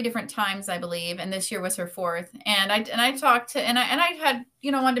 3 different times, I believe, and this year was her 4th. And I talked to, and I had,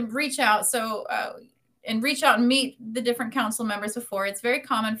 you know, wanted to reach out. So, and reach out and meet the different council members before. It's very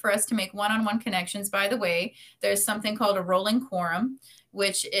common for us to make one-on-one connections. By the way, there's something called a rolling quorum,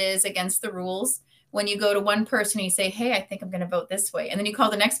 which is against the rules. When you go to one person, you say, hey, I think I'm going to vote this way. And then you call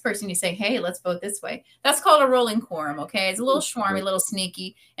the next person, you say, hey, let's vote this way. That's called a rolling quorum, okay? It's a little schwarmy, a little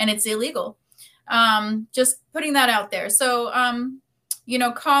sneaky, and it's illegal. Just putting that out there. So, you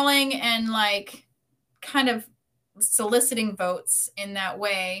know, calling and like kind of soliciting votes in that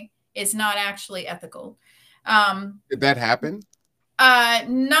way is not actually ethical. Did that happen?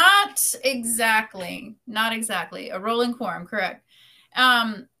 Not exactly. A rolling quorum, correct.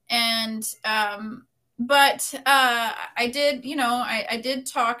 But I did, you know, I did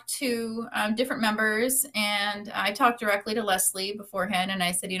talk to different members, and I talked directly to Leslie beforehand, and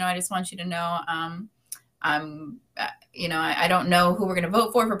I said, you know, I just want you to know, you know, I don't know who we're going to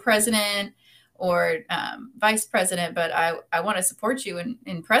vote for president or vice president, but I want to support you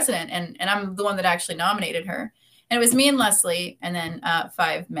in president. And I'm the one that actually nominated her. And it was me and Leslie, and then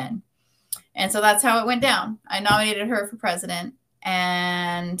 5 men. And so that's how it went down. I nominated her for president,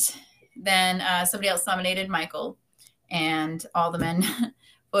 and then somebody else nominated Michael, and all the men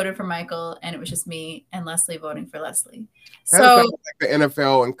voted for Michael, and it was just me and Leslie voting for Leslie. So like the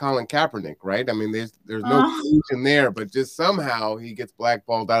NFL and Colin Kaepernick, right? I mean, there's no in there, but just somehow he gets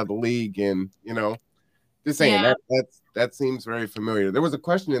blackballed out of the league, and you know, just saying that seems very familiar. There was a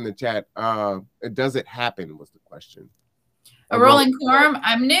question in the chat. Does it happen? Was the question. A rolling quorum.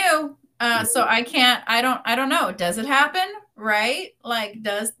 I'm new, so I don't know. Does it happen? Right? Like,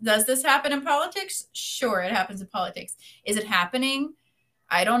 does this happen in politics? Sure, it happens in politics. Is it happening?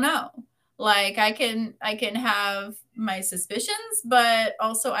 I don't know. Like, I can have my suspicions, but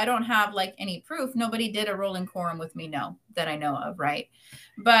also I don't have like any proof. Nobody did a rolling quorum with me, no, that I know of, right?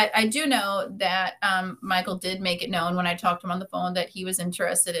 But I do know that Michael did make it known when I talked to him on the phone that he was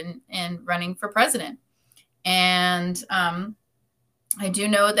interested in running for president. And I do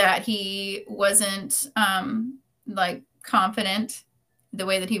know that he wasn't like confident, the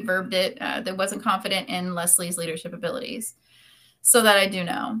way that he verbed it, that wasn't confident in Leslie's leadership abilities. So that I do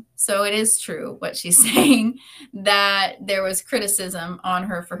know. So it is true what she's saying, that there was criticism on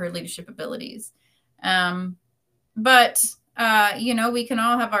her for her leadership abilities. But, you know, we can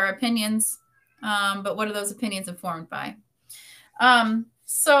all have our opinions, but what are those opinions informed by?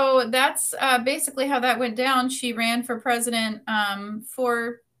 So that's basically how that went down. She ran for president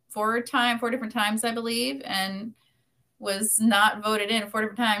four different times, I believe, and was not voted in 4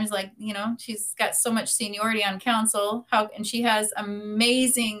 different times. Like, you know, she's got so much seniority on council, and she has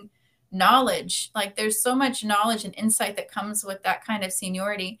amazing knowledge. Like, there's so much knowledge and insight that comes with that kind of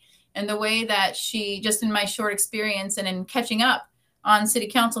seniority. And the way that she, just in my short experience and in catching up on city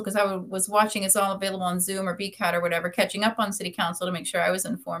council, because I was watching, it's all available on Zoom or BCAT or whatever, catching up on city council to make sure I was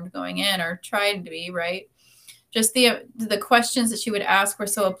informed going in, or trying to be, right? just the questions that she would ask were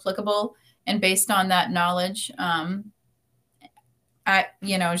so applicable and based on that knowledge.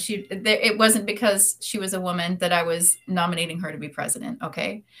 It wasn't because she was a woman that I was nominating her to be president.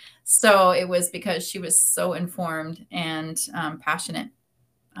 Okay. So it was because she was so informed and passionate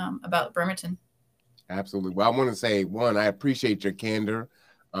about Bremerton. Absolutely. Well, I want to say, one, I appreciate your candor.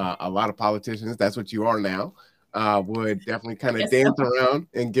 A lot of politicians, that's what you are now, would definitely kind of dance around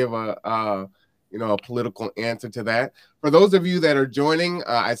and give a political answer to that. For those of you that are joining,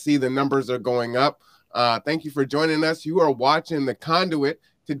 I see the numbers are going up. Thank you for joining us. You are watching The Conduit.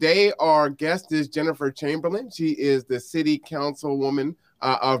 Today, our guest is Jennifer Chamberlin. She is the City Councilwoman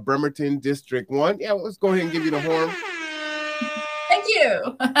of Bremerton District 1. Yeah, let's go ahead and give you the horn. Thank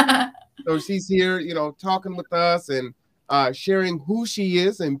you. So she's here, talking with us and sharing who she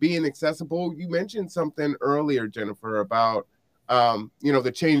is and being accessible. You mentioned something earlier, Jennifer, about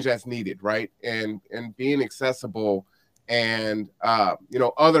the change that's needed, right? And being accessible and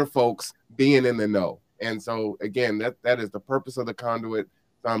other folks being in the know. And so again, that is the purpose of The Conduit.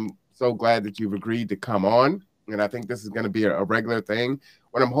 So I'm so glad that you've agreed to come on. And I think this is going to be a regular thing.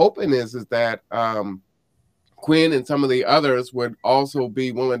 What I'm hoping is that Quinn and some of the others would also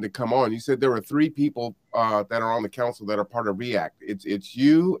be willing to come on. You said there were 3 people that are on the council that are part of REACT. It's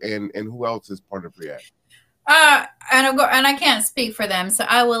you and who else is part of REACT? And I can't speak for them, so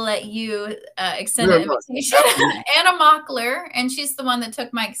I will let you extend an invitation. Anna Mockler, and she's the one that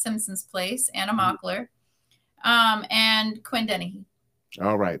took Mike Simpson's place. Anna Mockler, and Quinn Dennehy.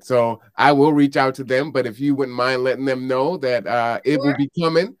 All right, so I will reach out to them, but if you wouldn't mind letting them know that it will be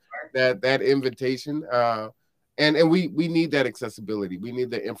coming, that invitation. And we need that accessibility. We need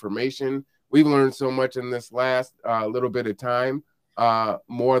the information. We've learned so much in this last little bit of time,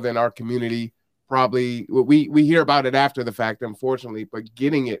 more than our community probably. We hear about it after the fact, unfortunately, but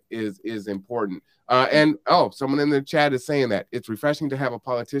getting it is important. And someone in the chat is saying that it's refreshing to have a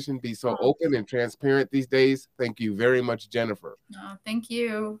politician be so open and transparent these days. Thank you very much, Jennifer. Oh, thank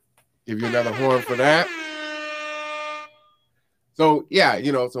you. Give you another horn for that. So yeah,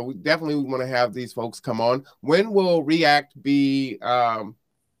 so we definitely want to have these folks come on. When will REACT be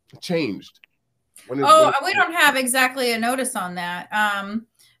changed? We don't have exactly a notice on that.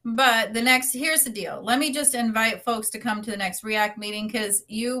 But here's the deal. Let me just invite folks to come to the next REACT meeting, because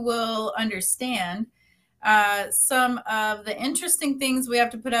you will understand some of the interesting things we have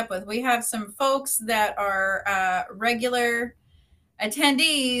to put up with. We have some folks that are regular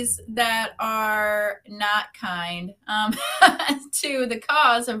attendees that are not kind to the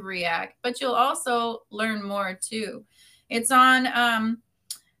cause of REACT, but you'll also learn more too. It's on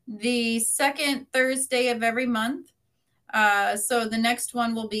the second Thursday of every month. So the next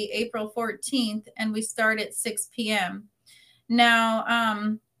one will be April 14th, and we start at 6 p.m. Now,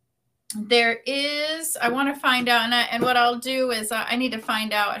 I want to find out, and what I'll do is I need to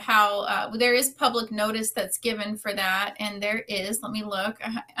find out how there is public notice that's given for that, and there is. Let me look.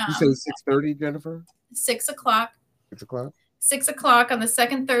 You say 6:30, Jennifer? 6 o'clock. 6 o'clock. 6 o'clock on the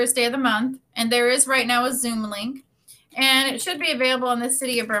second Thursday of the month, and there is right now a Zoom link, and it should be available on the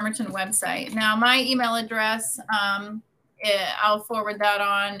City of Bremerton website. Now, my email address, I'll forward that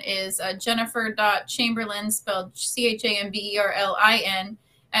on, is jennifer.chamberlin, spelled CHAMBERLIN,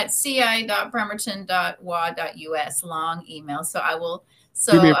 at ci.bremerton.wa.us. Long email. So I will.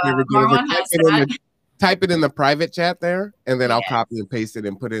 So Marwan has that. Type it in the private chat there, and then I'll copy and paste it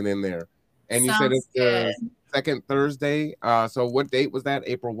and put it in there. And you said it's the second Thursday. So what date was that?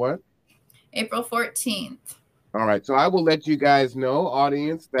 April what? April 14th. All right. So I will let you guys know,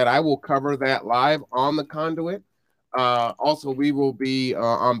 audience, that I will cover that live on The Conduit. Also, we will be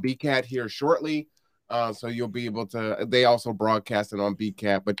on BCAT here shortly. So you'll be able to, they also broadcast it on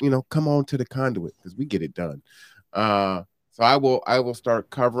BCAT, but come on to The Conduit because we get it done. So I will start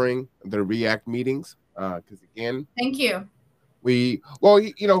covering the REACT meetings because again, thank you.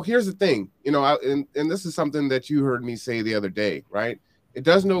 Here's the thing, and this is something that you heard me say the other day, right? It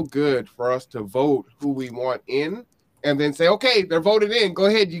does no good for us to vote who we want in and then say, okay, they're voted in. Go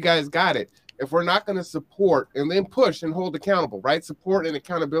ahead. You guys got it. If we're not going to support and then push and hold accountable, right? Support and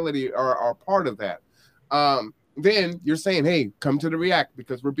accountability are part of that. Then you're saying, hey, come to the REACT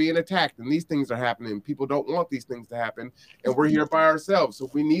because we're being attacked and these things are happening. People don't want these things to happen. And we're here by ourselves. So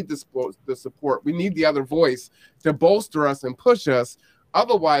we need the support. We need the other voice to bolster us and push us.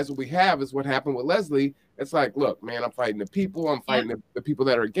 Otherwise, what we have is what happened with Leslie. It's like, look, man, I'm fighting the people. I'm fighting the people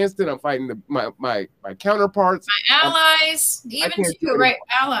that are against it. I'm fighting my counterparts. My allies, even too, right?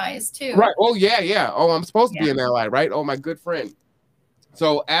 Allies too. Right. Oh, yeah. Oh, I'm supposed to be an ally, right? Oh, my good friend.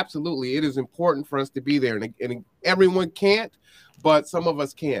 So absolutely, it is important for us to be there. And everyone can't, but some of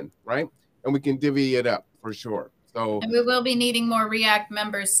us can, right? And we can divvy it up. for sure. So, and we will be needing more REACT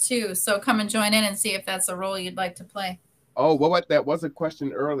members too. So come and join in and see if that's a role you'd like to play. oh, what that was a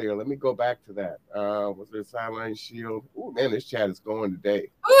question earlier. Let me go back to that. Was there a sideline shield? Oh man, this chat is going today.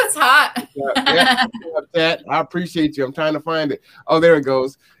 Oh, it's hot. Yeah, I appreciate you. I'm trying to find it. Oh, there it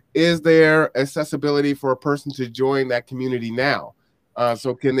goes. Is there accessibility for a person to join that community now?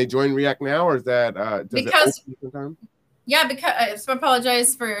 So can they join React now, or is that because it open yeah, because I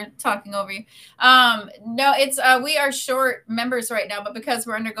apologize for talking over you. No, it's we are short members right now, but because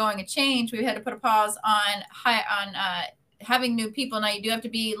we're undergoing a change, we've had to put a pause on having new people. Now you do have to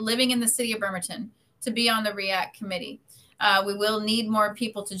be living in the city of Bremerton to be on the REACT committee. We will need more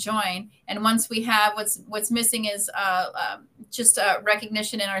people to join, and once we have what's missing is just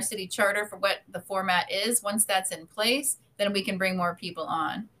recognition in our city charter for what the format is. Once that's in place, then we can bring more people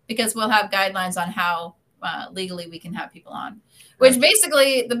on, because we'll have guidelines on how legally we can have people on, which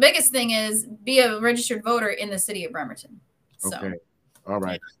basically the biggest thing is be a registered voter in the city of Bremerton. So, okay, all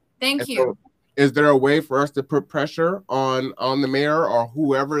right. Thank you. So is there a way for us to put pressure on the mayor or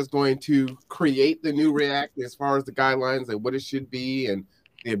whoever is going to create the new React as far as the guidelines and what it should be and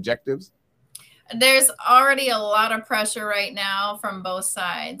the objectives? There's already a lot of pressure right now from both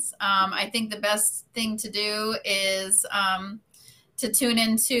sides. I think the best thing to do is to tune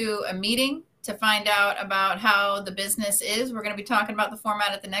into a meeting to find out about how the business is. We're going to be talking about the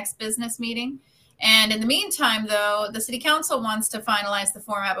format at the next business meeting. And in the meantime, though, the city council wants to finalize the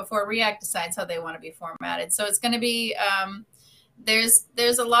format before REACT decides how they want to be formatted. So it's going to be, there's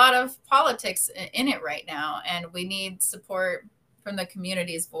a lot of politics in it right now, and we need support from the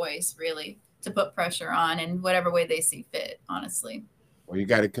community's voice, really, to put pressure on in whatever way they see fit, honestly. Well, you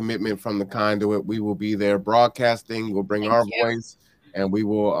got a commitment from the conduit. We will be there broadcasting. We'll bring our voice, and we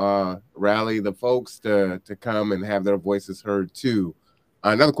will rally the folks to come and have their voices heard too.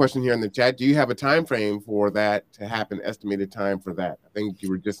 Another question here in the chat: do you have a time frame for that to happen? Estimated time for that? I think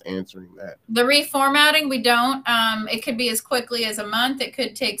you were just answering that. The reformatting, we don't. It could be as quickly as a month. It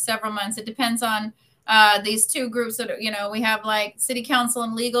could take several months. It depends on these two groups that we have, like city council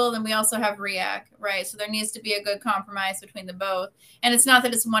and legal, and we also have REACT, right? So there needs to be a good compromise between the both. And it's not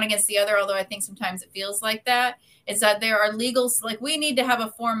that it's one against the other, although I think sometimes it feels like that. It's that there are legals, like we need to have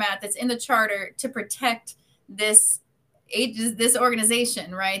a format that's in the charter to protect this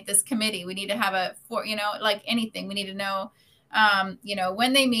organization, right? This committee. We need to have like anything. We need to know,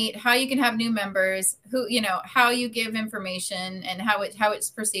 when they meet, how you can have new members, how you give information, and how it's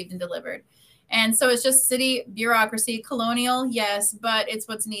perceived and delivered. And so it's just city bureaucracy, colonial, yes, but it's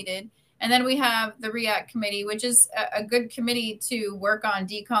what's needed. And then we have the REACT committee, which is a good committee to work on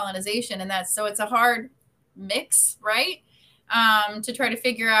decolonization. And so it's a hard mix, right? To try to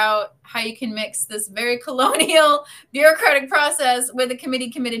figure out how you can mix this very colonial bureaucratic process with a committee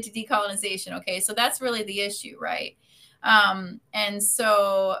committed to decolonization. Okay, so that's really the issue, right? And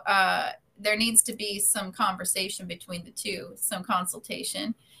so there needs to be some conversation between the two, some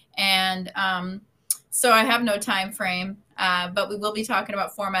consultation. And so I have no time frame, but we will be talking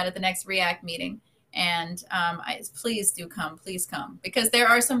about format at the next REACT meeting. And please do come, please come, because there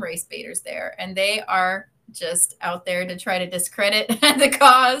are some race baiters there, and they are just out there to try to discredit the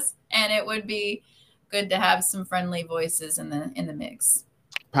cause, and it would be good to have some friendly voices in the mix.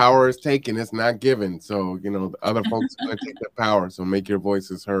 Power is taken, it's not given. So the other folks are going to take that power, so make your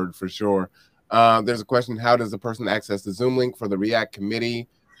voices heard for sure. There's a question: how does the person access the Zoom link for the REACT committee?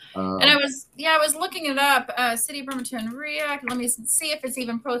 And I was looking it up, City of Bremerton REACT. Let me see if it's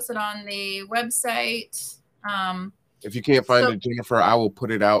even posted on the website. If you can't find it, Jennifer, I will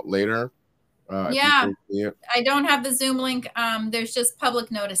put it out later. I don't have the Zoom link. There's just public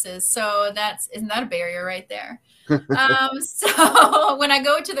notices. So isn't that a barrier right there? So when I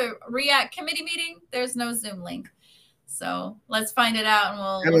go to the REACT committee meeting, there's no Zoom link. So let's find it out,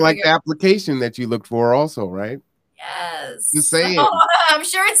 and we'll like the application that you looked for also, right? Yes. Just saying. So, I'm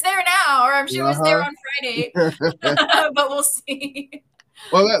sure it's there now, or I'm sure it's there on Friday, but we'll see.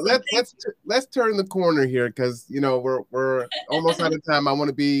 Well, let's turn the corner here, because we're almost out of time. I want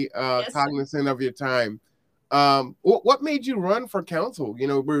to be cognizant of your time. What made you run for council? We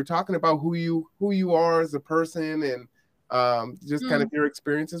were talking about who you are as a person, and just kind of your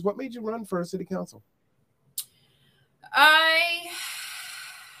experiences. What made you run for city council? I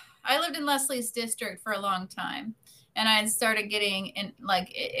lived in Leslie's district for a long time, and I started getting in,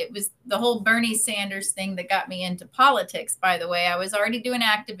 it was the whole Bernie Sanders thing that got me into politics. By the way, I was already doing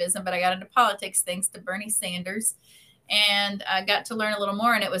activism, but I got into politics thanks to Bernie Sanders, and I got to learn a little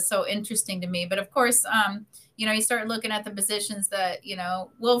more, and it was so interesting to me. But of course, you start looking at the positions that,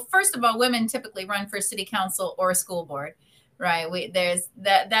 well, first of all, women typically run for city council or a school board, right?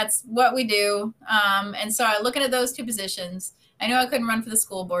 That's what we do. And so I looking at those two positions, I knew I couldn't run for the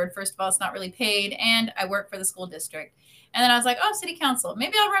school board. First of all, it's not really paid, and I work for the school district. And then I was like, oh, city council.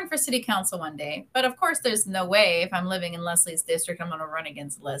 Maybe I'll run for city council one day. But of course, there's no way if I'm living in Leslie's district, I'm going to run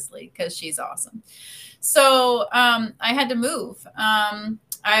against Leslie because she's awesome. So I had to move.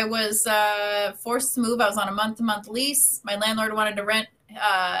 I was forced to move. I was on a month-to-month lease. My landlord wanted to rent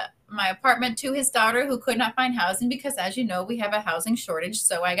my apartment to his daughter, who could not find housing because, as you know, we have a housing shortage.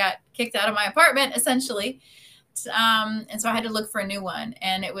 So I got kicked out of my apartment, essentially. And so I had to look for a new one.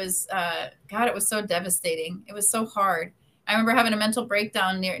 And it was, God, it was so devastating. It was so hard. I remember having a mental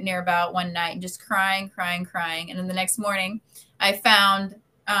breakdown near about one night and just crying. And then the next morning, I found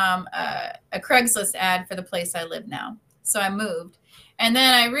a Craigslist ad for the place I live now. So I moved. And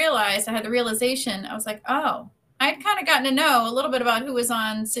then I realized, I had the realization, I was like, oh, I'd kind of gotten to know a little bit about who was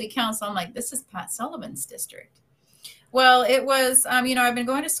on city council. I'm like, this is Pat Sullivan's district. Well, it was, I've been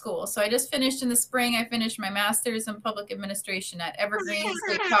going to school. So I just finished in the spring. I finished my master's in public administration at Evergreen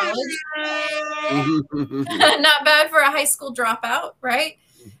State College. Not bad for a high school dropout, right?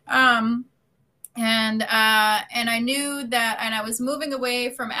 And I knew that, and I was moving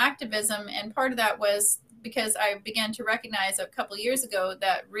away from activism. And part of that was because I began to recognize a couple of years ago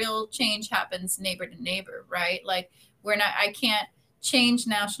that real change happens neighbor to neighbor, right? Like I can't change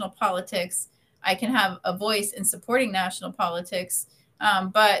national politics. I can have a voice in supporting national politics.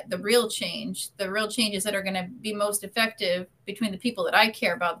 But the real changes that are going to be most effective between the people that I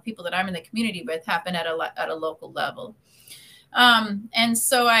care about, the people that I'm in the community with, happen at a local level. And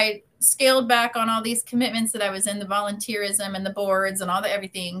so I scaled back on all these commitments that I was in, the volunteerism and the boards and all the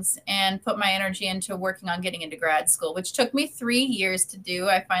everythings, and put my energy into working on getting into grad school, which took me 3 years to do.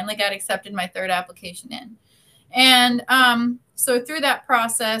 I finally got accepted, my third application in. And so through that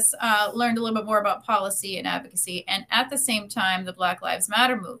process, learned a little bit more about policy and advocacy. And at the same time, the Black Lives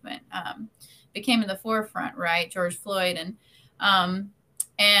Matter movement became in the forefront, right? George Floyd.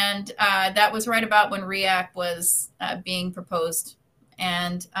 And that was right about when REACT was being proposed.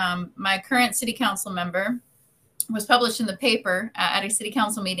 And my current city council member was published in the paper at a city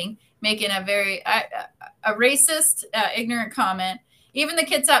council meeting, making a very a racist, ignorant comment. Even the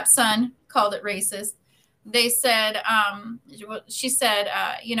Kitsap Sun called it racist. They said, she said,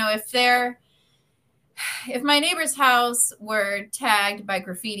 if my neighbor's house were tagged by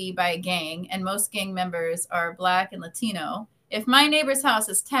graffiti by a gang, and most gang members are Black and Latino, if my neighbor's house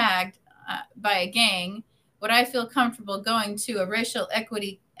is tagged by a gang, would I feel comfortable going to a racial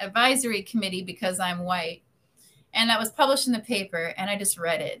equity advisory committee because I'm white? And that was published in the paper, and I just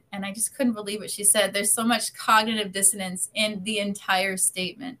read it, and I just couldn't believe what she said. There's so much cognitive dissonance in the entire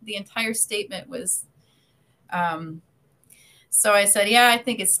statement. The entire statement was... So I said, yeah, I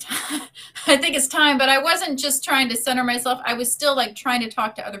think it's time. I think it's time. But I wasn't just trying to center myself. I was still like trying to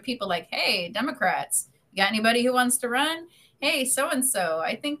talk to other people like, hey, Democrats, you got anybody who wants to run? Hey, so-and-so,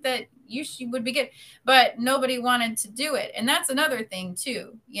 I think that you would be good. But nobody wanted to do it. And that's another thing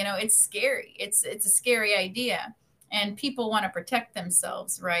too. It's scary. It's a scary idea. And people want to protect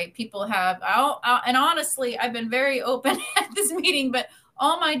themselves, right? People have, and honestly, I've been very open at this meeting, but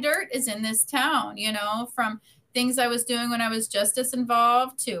all my dirt is in this town, from things I was doing when I was justice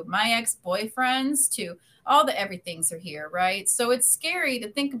involved to my ex-boyfriends to all the everythings are here, right? So it's scary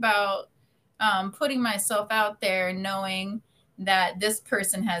to think about putting myself out there knowing that this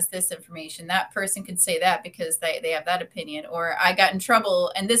person has this information, that person could say that because they have that opinion, or I got in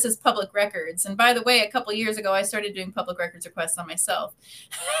trouble and this is public records. And by the way, a couple of years ago, I started doing public records requests on myself.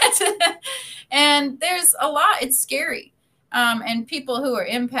 And there's a lot, it's scary. And people who are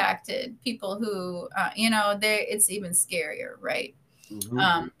impacted, people who, it's even scarier, right?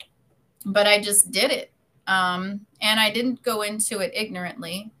 Mm-hmm. But I just did it. And I didn't go into it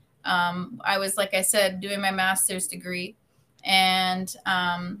ignorantly. I was, like I said, doing my master's degree. And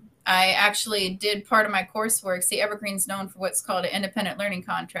I actually did part of my coursework. See, Evergreen's known for what's called an independent learning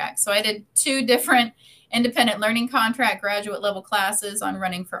contract. So I did 2 different independent learning contract graduate level classes on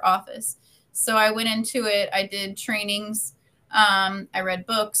running for office. So I went into it. I did trainings. I read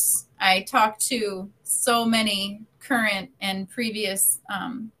books. I talked to so many current and previous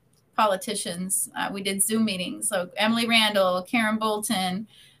politicians. We did Zoom meetings. So Emily Randall, Karen Bolton.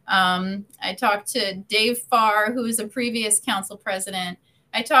 I talked to Dave Farr, who is a previous council president.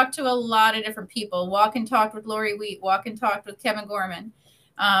 I talked to a lot of different people. Walk and talked with Lori Wheat. Walk and talked with Kevin Gorman.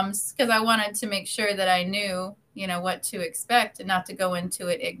 Because I wanted to make sure that I knew, what to expect and not to go into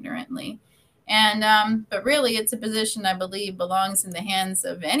it ignorantly. And, but really it's a position I believe belongs in the hands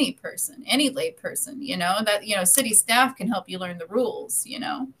of any person, any lay person, that, city staff can help you learn the rules,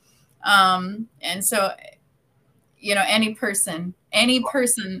 And so, any person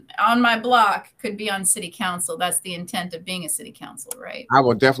on my block could be on city council. That's the intent of being a city council, right? I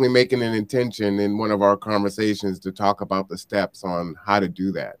will definitely make it an intention in one of our conversations to talk about the steps on how to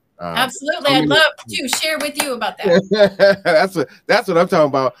do that. Absolutely. I'd love to share with you about that. That's what I'm talking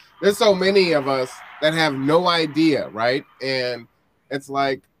about. There's so many of us that have no idea, right? And it's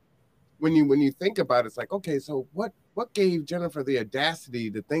like when you think about it, it's like, okay, so what gave Jennifer the audacity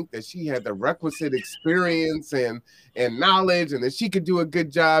to think that she had the requisite experience and knowledge and that she could do a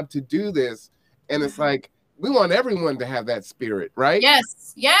good job to do this? And it's like, we want everyone to have that spirit, right?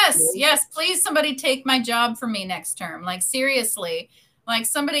 Yes. Please, somebody take my job from me next term. Like, seriously, like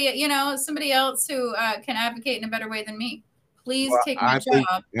somebody else who can advocate in a better way than me. Please take my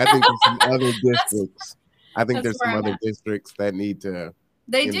job. I think there's some other districts. I think there's some other districts that need to.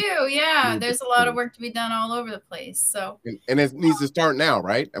 They do, yeah. There's a lot of work to be done all over the place. So, and it needs to start now,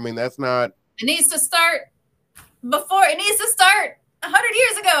 right? I mean, that's not. It needs to start before. It needs to start 100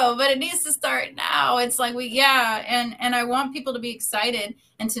 years ago, but it needs to start now. It's like and I want people to be excited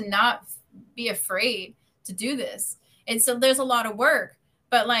and to not be afraid to do this. There's a lot of work,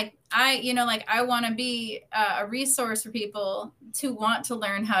 but like I want to be a resource for people to want to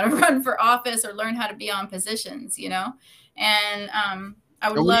learn how to run for office or learn how to be on positions, and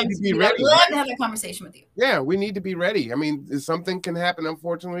I would love to be ready. I'd love to have a conversation with you. Yeah, we need to be ready. I mean, something can happen,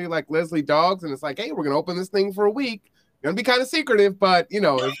 unfortunately, like Leslie Dogs, and it's like, hey, we're going to open this thing for a week. It's going to be kind of secretive, but, if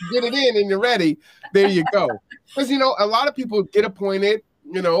you get it in and you're ready, there you go. Because, a lot of people get appointed,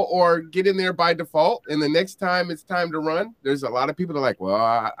 or get in there by default, and the next time it's time to run, there's a lot of people that are like, well,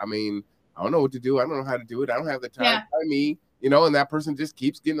 I don't know what to do. I don't know how to do it. I don't have the time by me, and that person just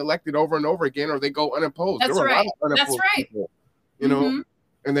keeps getting elected over and over again, or they go unopposed. That's right. That's right. People,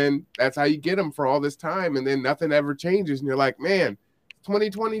 and then that's how you get them for all this time. And then nothing ever changes. And you're like, man,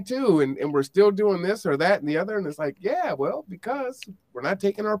 2022 and we're still doing this or that and the other. And it's like, yeah, well, because we're not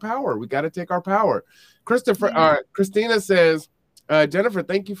taking our power. We got to take our power. Christina says, Jennifer,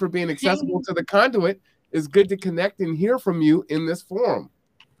 thank you for being accessible to the conduit. It's good to connect and hear from you in this forum.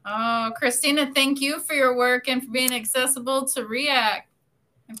 Oh, Christina, thank you for your work and for being accessible to REACT.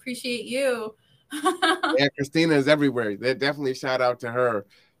 I appreciate you. Yeah, Christina is everywhere. Definitely shout out to her.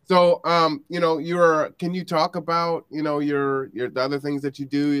 So, can you talk about, the other things that you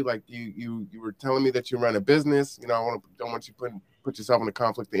do? Like you were telling me that you run a business. I don't want you put yourself in a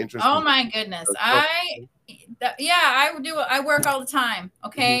conflict of interest. Oh my goodness. I do. I work all the time.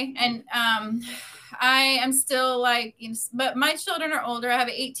 Okay. Mm-hmm. And, I am still but my children are older. I have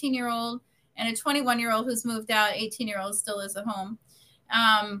an 18-year-old and a 21-year-old who's moved out. 18-year-old still is at home.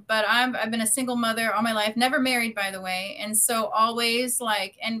 But I've been a single mother all my life, never married, by the way. And so always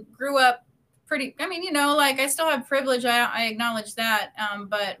and grew up pretty, I still have privilege. I acknowledge that.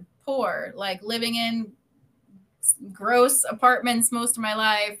 But poor, living in gross apartments most of my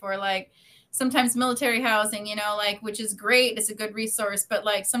life, or sometimes military housing, which is great. It's a good resource. But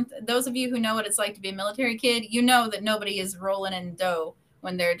those of you who know what it's like to be a military kid, that nobody is rolling in dough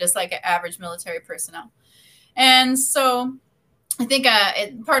when they're just an average military personnel. And so I think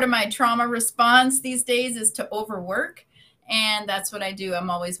part of my trauma response these days is to overwork. And that's what I do. I'm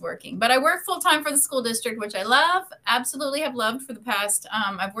always working. But I work full-time for the school district, which I love, absolutely have loved for the past.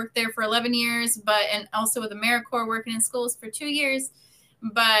 I've worked there for 11 years, and also with AmeriCorps working in schools for 2 years.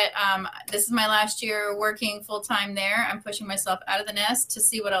 But this is my last year working full-time there. I'm pushing myself out of the nest to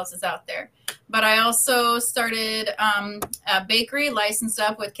see what else is out there. But I also started a bakery licensed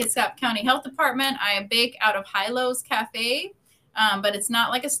up with Kitsap County Health Department. I bake out of Hilo's Cafe. But it's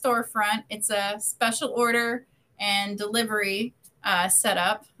not like a storefront. It's a special order and delivery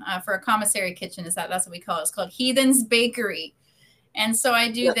setup for a commissary kitchen. That's what we call it. It's called Heathen's Bakery. And so I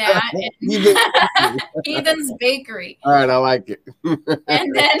do that. Heathen's Bakery. All right, I like it.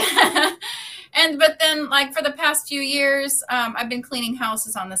 And then, but then for the past few years, I've been cleaning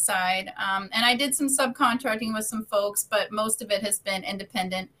houses on the side. And I did some subcontracting with some folks, but most of it has been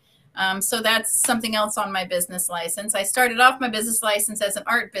independent. So that's something else on my business license. I started off my business license as an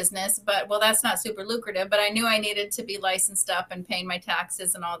art business, but that's not super lucrative, but I knew I needed to be licensed up and paying my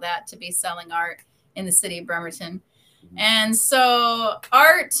taxes and all that to be selling art in the city of Bremerton. And so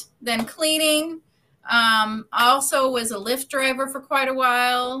art, then cleaning. I also was a Lyft driver for quite a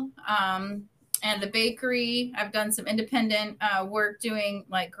while. And the bakery, I've done some independent work doing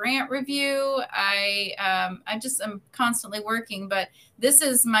grant review. I just am constantly working, but this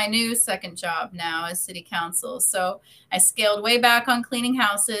is my new second job now as city council. So I scaled way back on cleaning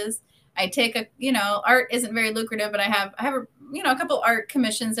houses. I take art isn't very lucrative, but I have a couple art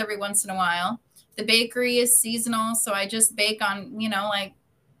commissions every once in a while. The bakery is seasonal, so I just bake on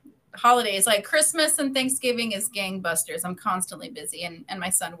holidays like Christmas and Thanksgiving is gangbusters. I'm constantly busy, and my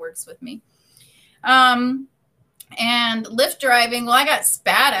son works with me. And Lyft driving, well, I got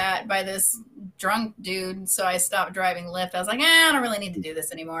spat at by this drunk dude, so I stopped driving Lyft. I was like, I don't really need to do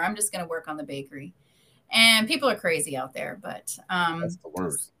this anymore. I'm just going to work on the bakery. And people are crazy out there, but that's the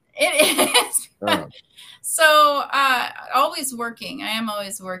worst. It is. So always working. I am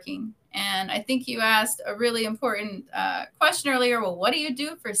always working. And I think you asked a really important question earlier. Well, what do you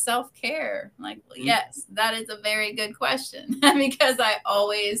do for self-care? Like, well, yes, that is a very good question because I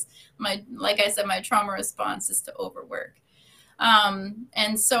always, like I said, my trauma response is to overwork.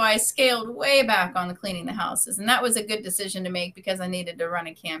 And so I scaled way back on the cleaning the houses. And that was a good decision to make because I needed to run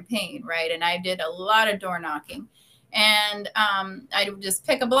a campaign, right? And I did a lot of door knocking. And I would just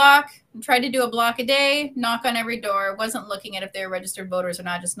pick a block, try to do a block a day, knock on every door. Wasn't looking at if they're registered voters or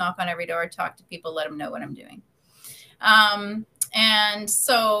not, just knock on every door, talk to people, let them know what I'm doing. And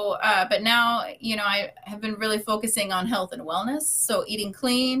so, but now, you know, I have been really focusing on health and wellness. So eating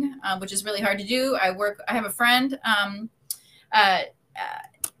clean, which is really hard to do. I have a friend,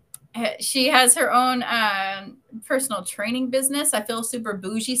 she has her own personal training business. I feel super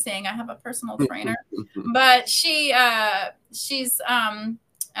bougie saying I have a personal trainer, but she's her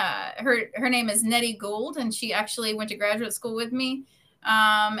name is Nettie Gould, and she actually went to graduate school with me.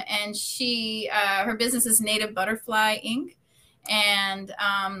 And she her business is Native Butterfly Inc. And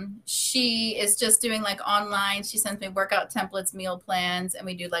she is just doing like online. She sends me workout templates, meal plans, and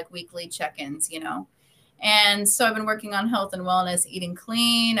we do like weekly check-ins, you know. And so I've been working on health and wellness, eating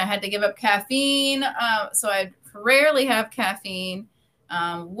clean. I had to give up caffeine. So I rarely have caffeine.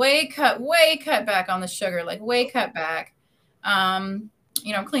 Way cut back on the sugar, like way cut back.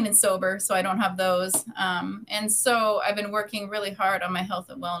 You know, I'm clean and sober, so I don't have those. And so I've been working really hard on my health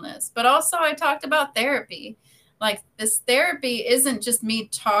and wellness. But also I talked about therapy. Like this therapy isn't just me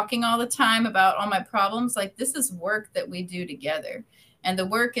talking all the time about all my problems. Like this is work that we do together. And the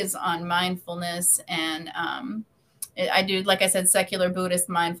work is on mindfulness. And I do, like I said, secular Buddhist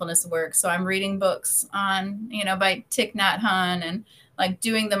mindfulness work. So I'm reading books on, you know, by Thich Nhat Hanh, and like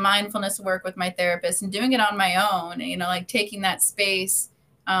doing the mindfulness work with my therapist and doing it on my own, you know, like taking that space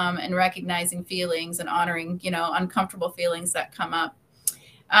and recognizing feelings and honoring, you know, uncomfortable feelings that come up.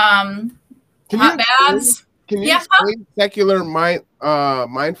 Hot baths. Can you explain secular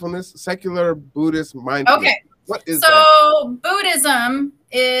mindfulness, secular Buddhist mindfulness? Okay. What is that? So Buddhism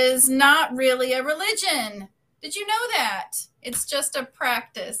is not really a religion. Did you know that? It's just a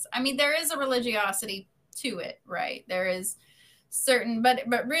practice. I mean, there is a religiosity to it, right? There is certain, but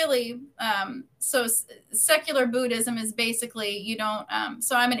really, so secular Buddhism is basically, you don't,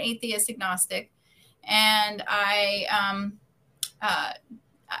 so I'm an atheist agnostic, and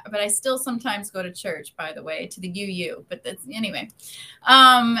but I still sometimes go to church, by the way, to the UU, but that's anyway.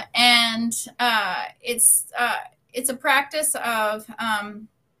 It's a practice of,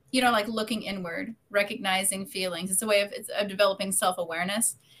 you know, like looking inward, recognizing feelings. It's a way of developing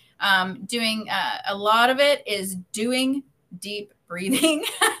self-awareness. Doing a lot of it is doing deep breathing.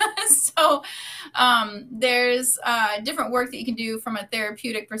 So there's different work that you can do from a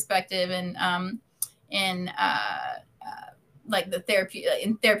therapeutic perspective, and like the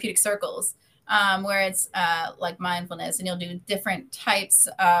therapeutic circles, where it's like mindfulness, and you'll do different types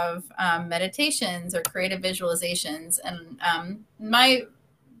of meditations or creative visualizations. And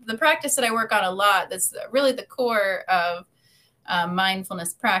the practice that I work on a lot, that's really the core of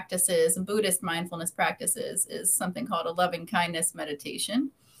mindfulness practices, Buddhist mindfulness practices, is something called a loving kindness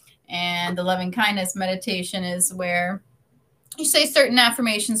meditation. And the loving kindness meditation is where you say certain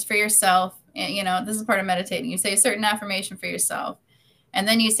affirmations for yourself. You know, this is part of meditating. You say a certain affirmation for yourself, and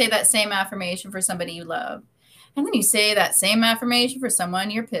then you say that same affirmation for somebody you love. And then you say that same affirmation for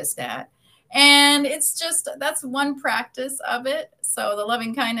someone you're pissed at. And it's just, that's one practice of it. So the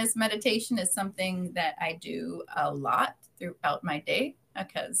loving kindness meditation is something that I do a lot throughout my day,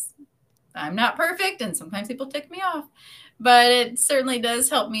 because I'm not perfect and sometimes people tick me off. But it certainly does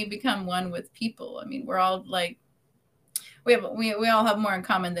help me become one with people. I mean, we're all like, we all have more in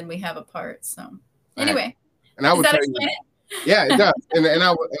common than we have apart. So anyway, and I would tell you, yeah, it does. and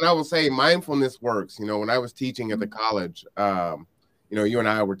I will say mindfulness works. You know, when I was teaching at the college, you know, you and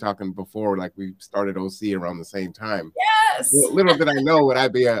I were talking before, like we started OC around the same time. Yes. Little did I know would I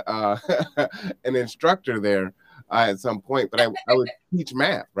be an instructor there at some point, but I would teach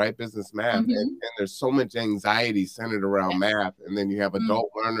math, right? Business math. Mm-hmm. and there's so much anxiety centered around math. And then you have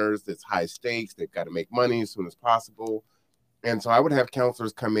adult learners that's high stakes. They've got to make money as soon as possible. And so I would have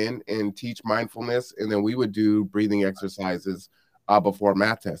counselors come in and teach mindfulness, and then we would do breathing exercises before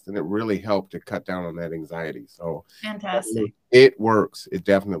math test, and it really helped to cut down on that anxiety. So fantastic. it works. It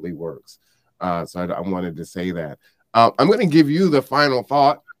definitely works. So I wanted to say that. I'm going to give you the final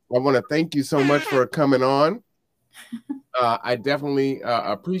thought. I want to thank you so much for coming on. I definitely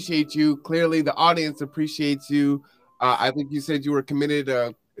appreciate you. Clearly, the audience appreciates you. I think you said you were committed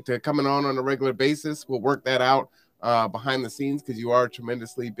to coming on a regular basis. We'll work that out behind the scenes because you are a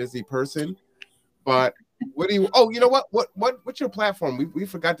tremendously busy person. But what do you? Oh, you know what? What's your platform? We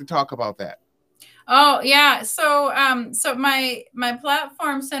forgot to talk about that. Oh yeah, so so my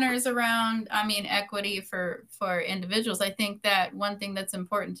platform centers around, I mean, equity for individuals. I think that one thing that's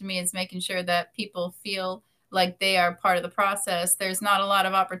important to me is making sure that people feel like they are part of the process. There's not a lot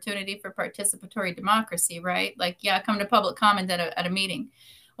of opportunity for participatory democracy, right? Like, yeah, come to public comment at a meeting.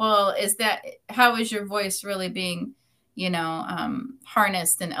 Well, how is your voice really being,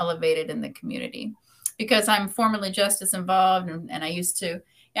 harnessed and elevated in the community? Because I'm formerly justice involved, and I used to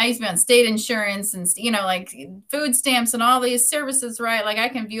be on state insurance and, like food stamps and all these services, right? Like I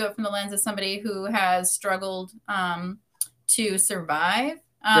can view it from the lens of somebody who has struggled to survive.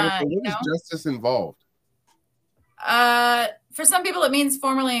 Jennifer, what is justice involved? For some people, it means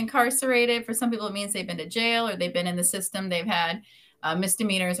formerly incarcerated. For some people, it means they've been to jail or they've been in the system. They've had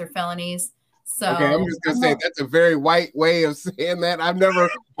misdemeanors or felonies. So okay, I'm just gonna say that's a very white way of saying that. I've never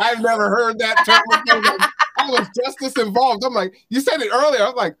heard that term. I was justice involved. I'm like, you said it earlier.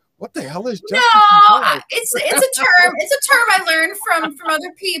 I'm like, what the hell is justice involved? It's a term. It's a term I learned from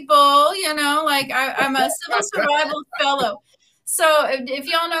other people. Like I'm a civil survival fellow. So if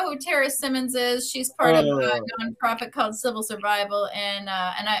y'all know who Tara Simmons is, she's part of a nonprofit called Civil Survival, and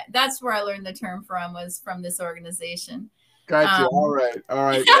that's where I learned the term was from this organization. Gotcha. All right.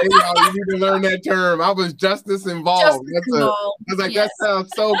 Hey, you need to learn that term. I was justice involved. That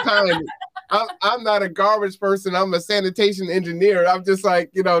sounds so kind. I'm not a garbage person. I'm a sanitation engineer. I'm just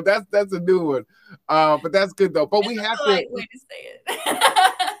like, that's a new one. But that's good though. But we have to. Way to say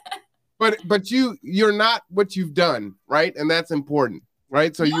it. But you're not what you've done, right? And that's important,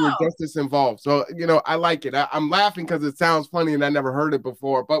 right? So you were justice involved. So I like it. I'm laughing because it sounds funny and I never heard it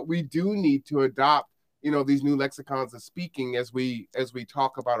before. But we do need to adopt these new lexicons of speaking as we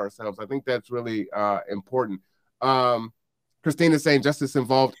talk about ourselves. I think that's really important. Christina's saying justice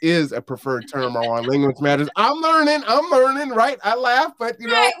involved is a preferred term on Language Matters. I'm learning, right? I laugh, but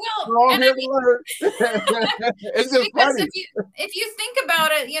we're all here to learn. It's just funny. If you think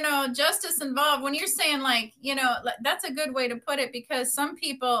about it, justice involved, when you're saying that's a good way to put it, because some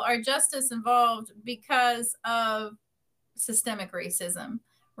people are justice involved because of systemic racism.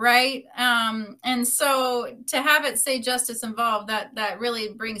 Right. And so to have it say justice involved, that really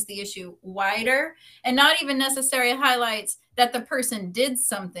brings the issue wider and not even necessarily highlights that the person did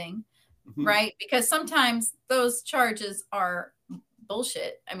something. Mm-hmm. Right. Because sometimes those charges are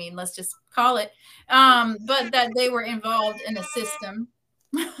bullshit. I mean, let's just call it. But that they were involved in a system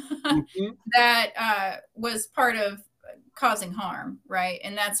mm-hmm. that was part of causing harm. Right.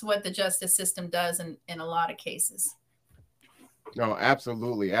 And that's what the justice system does in a lot of cases. No,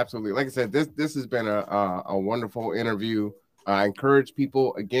 absolutely. Absolutely. Like I said, this has been a wonderful interview. I encourage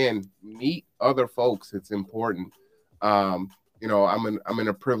people, again, meet other folks. It's important. I'm in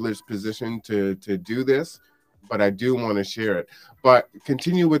a privileged position to do this, but I do want to share it. But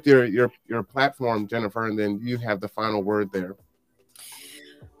continue with your platform, Jennifer, and then you have the final word there.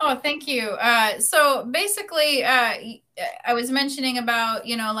 Oh, thank you. So basically, I was mentioning about,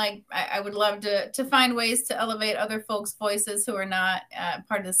 I would love to find ways to elevate other folks' voices who are not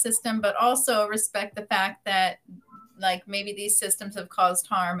part of the system, but also respect the fact that maybe these systems have caused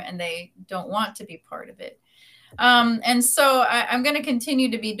harm and they don't want to be part of it. And so I'm going to continue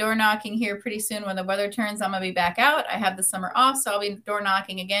to be door knocking here pretty soon. When the weather turns, I'm going to be back out. I have the summer off, so I'll be door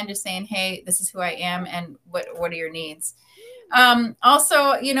knocking again, just saying, hey, this is who I am and what are your needs?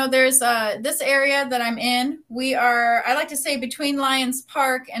 Also, there's this area that I'm in. I like to say between Lions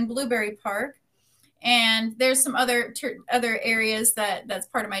Park and Blueberry Park. And there's some other areas that's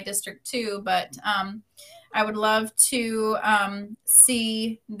part of my district too. But I would love to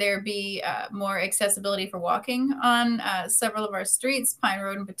see there be more accessibility for walking on several of our streets, Pine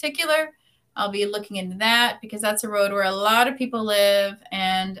Road in particular. I'll be looking into that because that's a road where a lot of people live,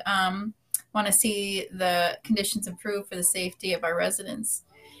 and want to see the conditions improve for the safety of our residents.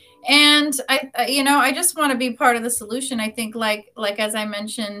 And I just want to be part of the solution. I think like as I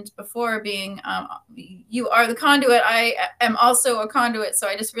mentioned before, being you are the conduit, I am also a conduit. So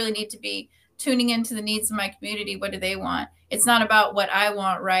I just really need to be tuning into the needs of my community. What do they want? It's not about what I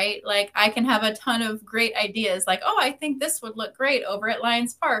want, right? Like I can have a ton of great ideas like, oh, I think this would look great over at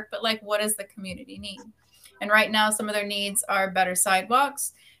Lions Park, but what does the community need? And right now, some of their needs are better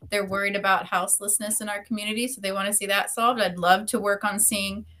sidewalks. They're worried about houselessness in our community, so they want to see that solved. I'd love to work on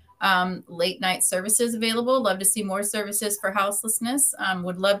seeing late night services available. Love to see more services for houselessness.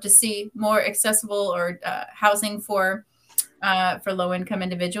 Would love to see more accessible or housing for low income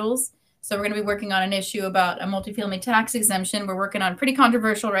individuals. So we're going to be working on an issue about a multifamily tax exemption. We're working on pretty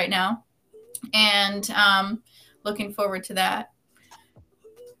controversial right now, and looking forward to that.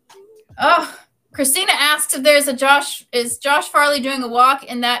 Oh, Christina asks if there's is Josh Farley doing a walk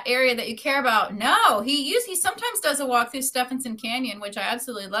in that area that you care about? No, he sometimes does a walk through Stephenson Canyon, which I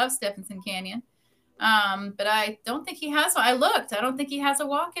absolutely love Stephenson Canyon. But I don't think he has. I looked. I don't think he has a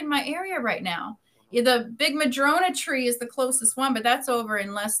walk in my area right now. Yeah, the big Madrona tree is the closest one, but that's over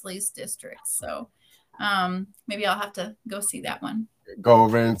in Leslie's district. So maybe I'll have to go see that one. Go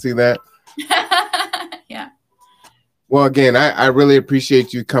over and see that. Yeah. Well, again, I really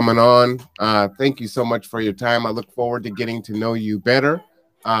appreciate you coming on. Thank you so much for your time. I look forward to getting to know you better.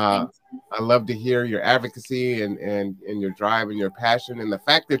 I love to hear your advocacy and your drive and your passion, and the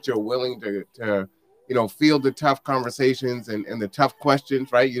fact that you're willing to field the tough conversations and the tough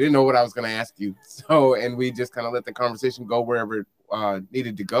questions, right? You didn't know what I was going to ask you. So, and we just kind of let the conversation go wherever it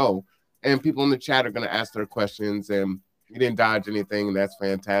needed to go. And people in the chat are going to ask their questions, and you didn't dodge anything. And that's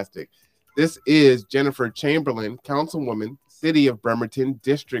fantastic. This is Jennifer Chamberlin, Councilwoman, City of Bremerton,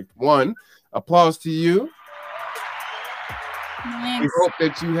 District 1. Applause to you. Thanks. We hope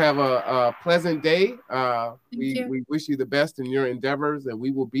that you have a pleasant day. We wish you the best in your endeavors, and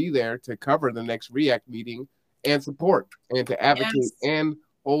we will be there to cover the next REACT meeting and support and to advocate and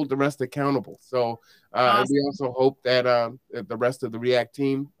hold the rest accountable. So and we also hope that the rest of the REACT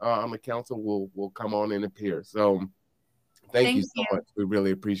team on the council will come on and appear. So thank you so much. We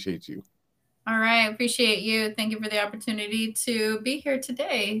really appreciate you. All right. I appreciate you. Thank you for the opportunity to be here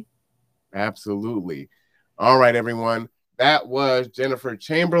today. Absolutely. All right, everyone. That was Jennifer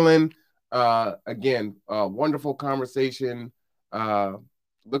Chamberlin. Again, wonderful conversation.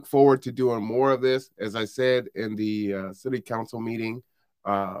 Look forward to doing more of this. As I said in the city council meeting,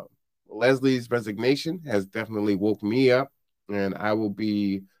 Leslie's resignation has definitely woke me up, and I will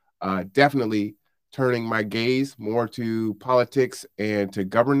be definitely turning my gaze more to politics and to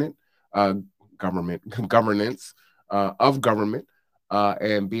governance of government,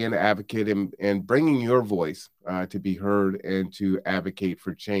 and being an advocate and bringing your voice to be heard and to advocate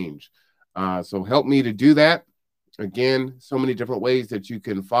for change. So help me to do that. Again, so many different ways that you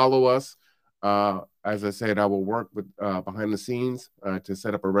can follow us. As I said, I will work with behind the scenes to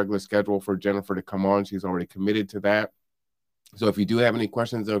set up a regular schedule for Jennifer to come on. She's already committed to that. So if you do have any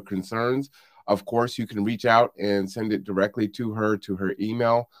questions or concerns, of course, you can reach out and send it directly to her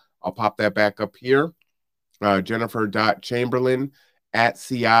email. I'll pop that back up here,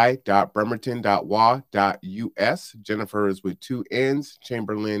 jennifer.chamberlin@ci.bremerton.wa.us. Jennifer is with 2 N's.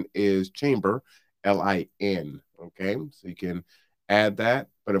 Chamberlin is chamber, L-I-N. Okay, so you can add that.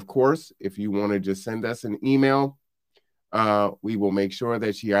 But of course, if you want to just send us an email, we will make sure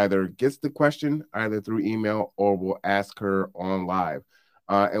that she either gets the question either through email or we'll ask her on live.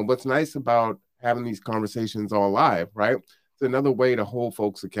 And what's nice about having these conversations on live, right? It's another way to hold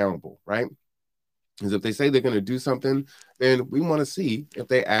folks accountable, right? Is if they say they're going to do something, then we want to see if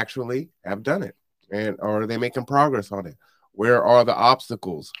they actually have done it, and or are they making progress on it? Where are the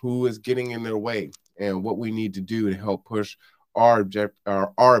obstacles? Who is getting in their way? And what we need to do to help push our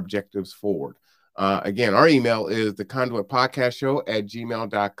objectives forward. Again, our email is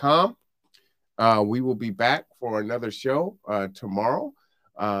theconduitpodcastshow@gmail.com. We will be back for another show tomorrow.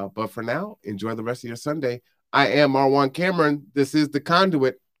 But for now, enjoy the rest of your Sunday. I am Marwan Cameron. This is The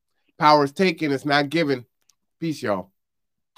Conduit. Power is taken, it's not given. Peace, y'all.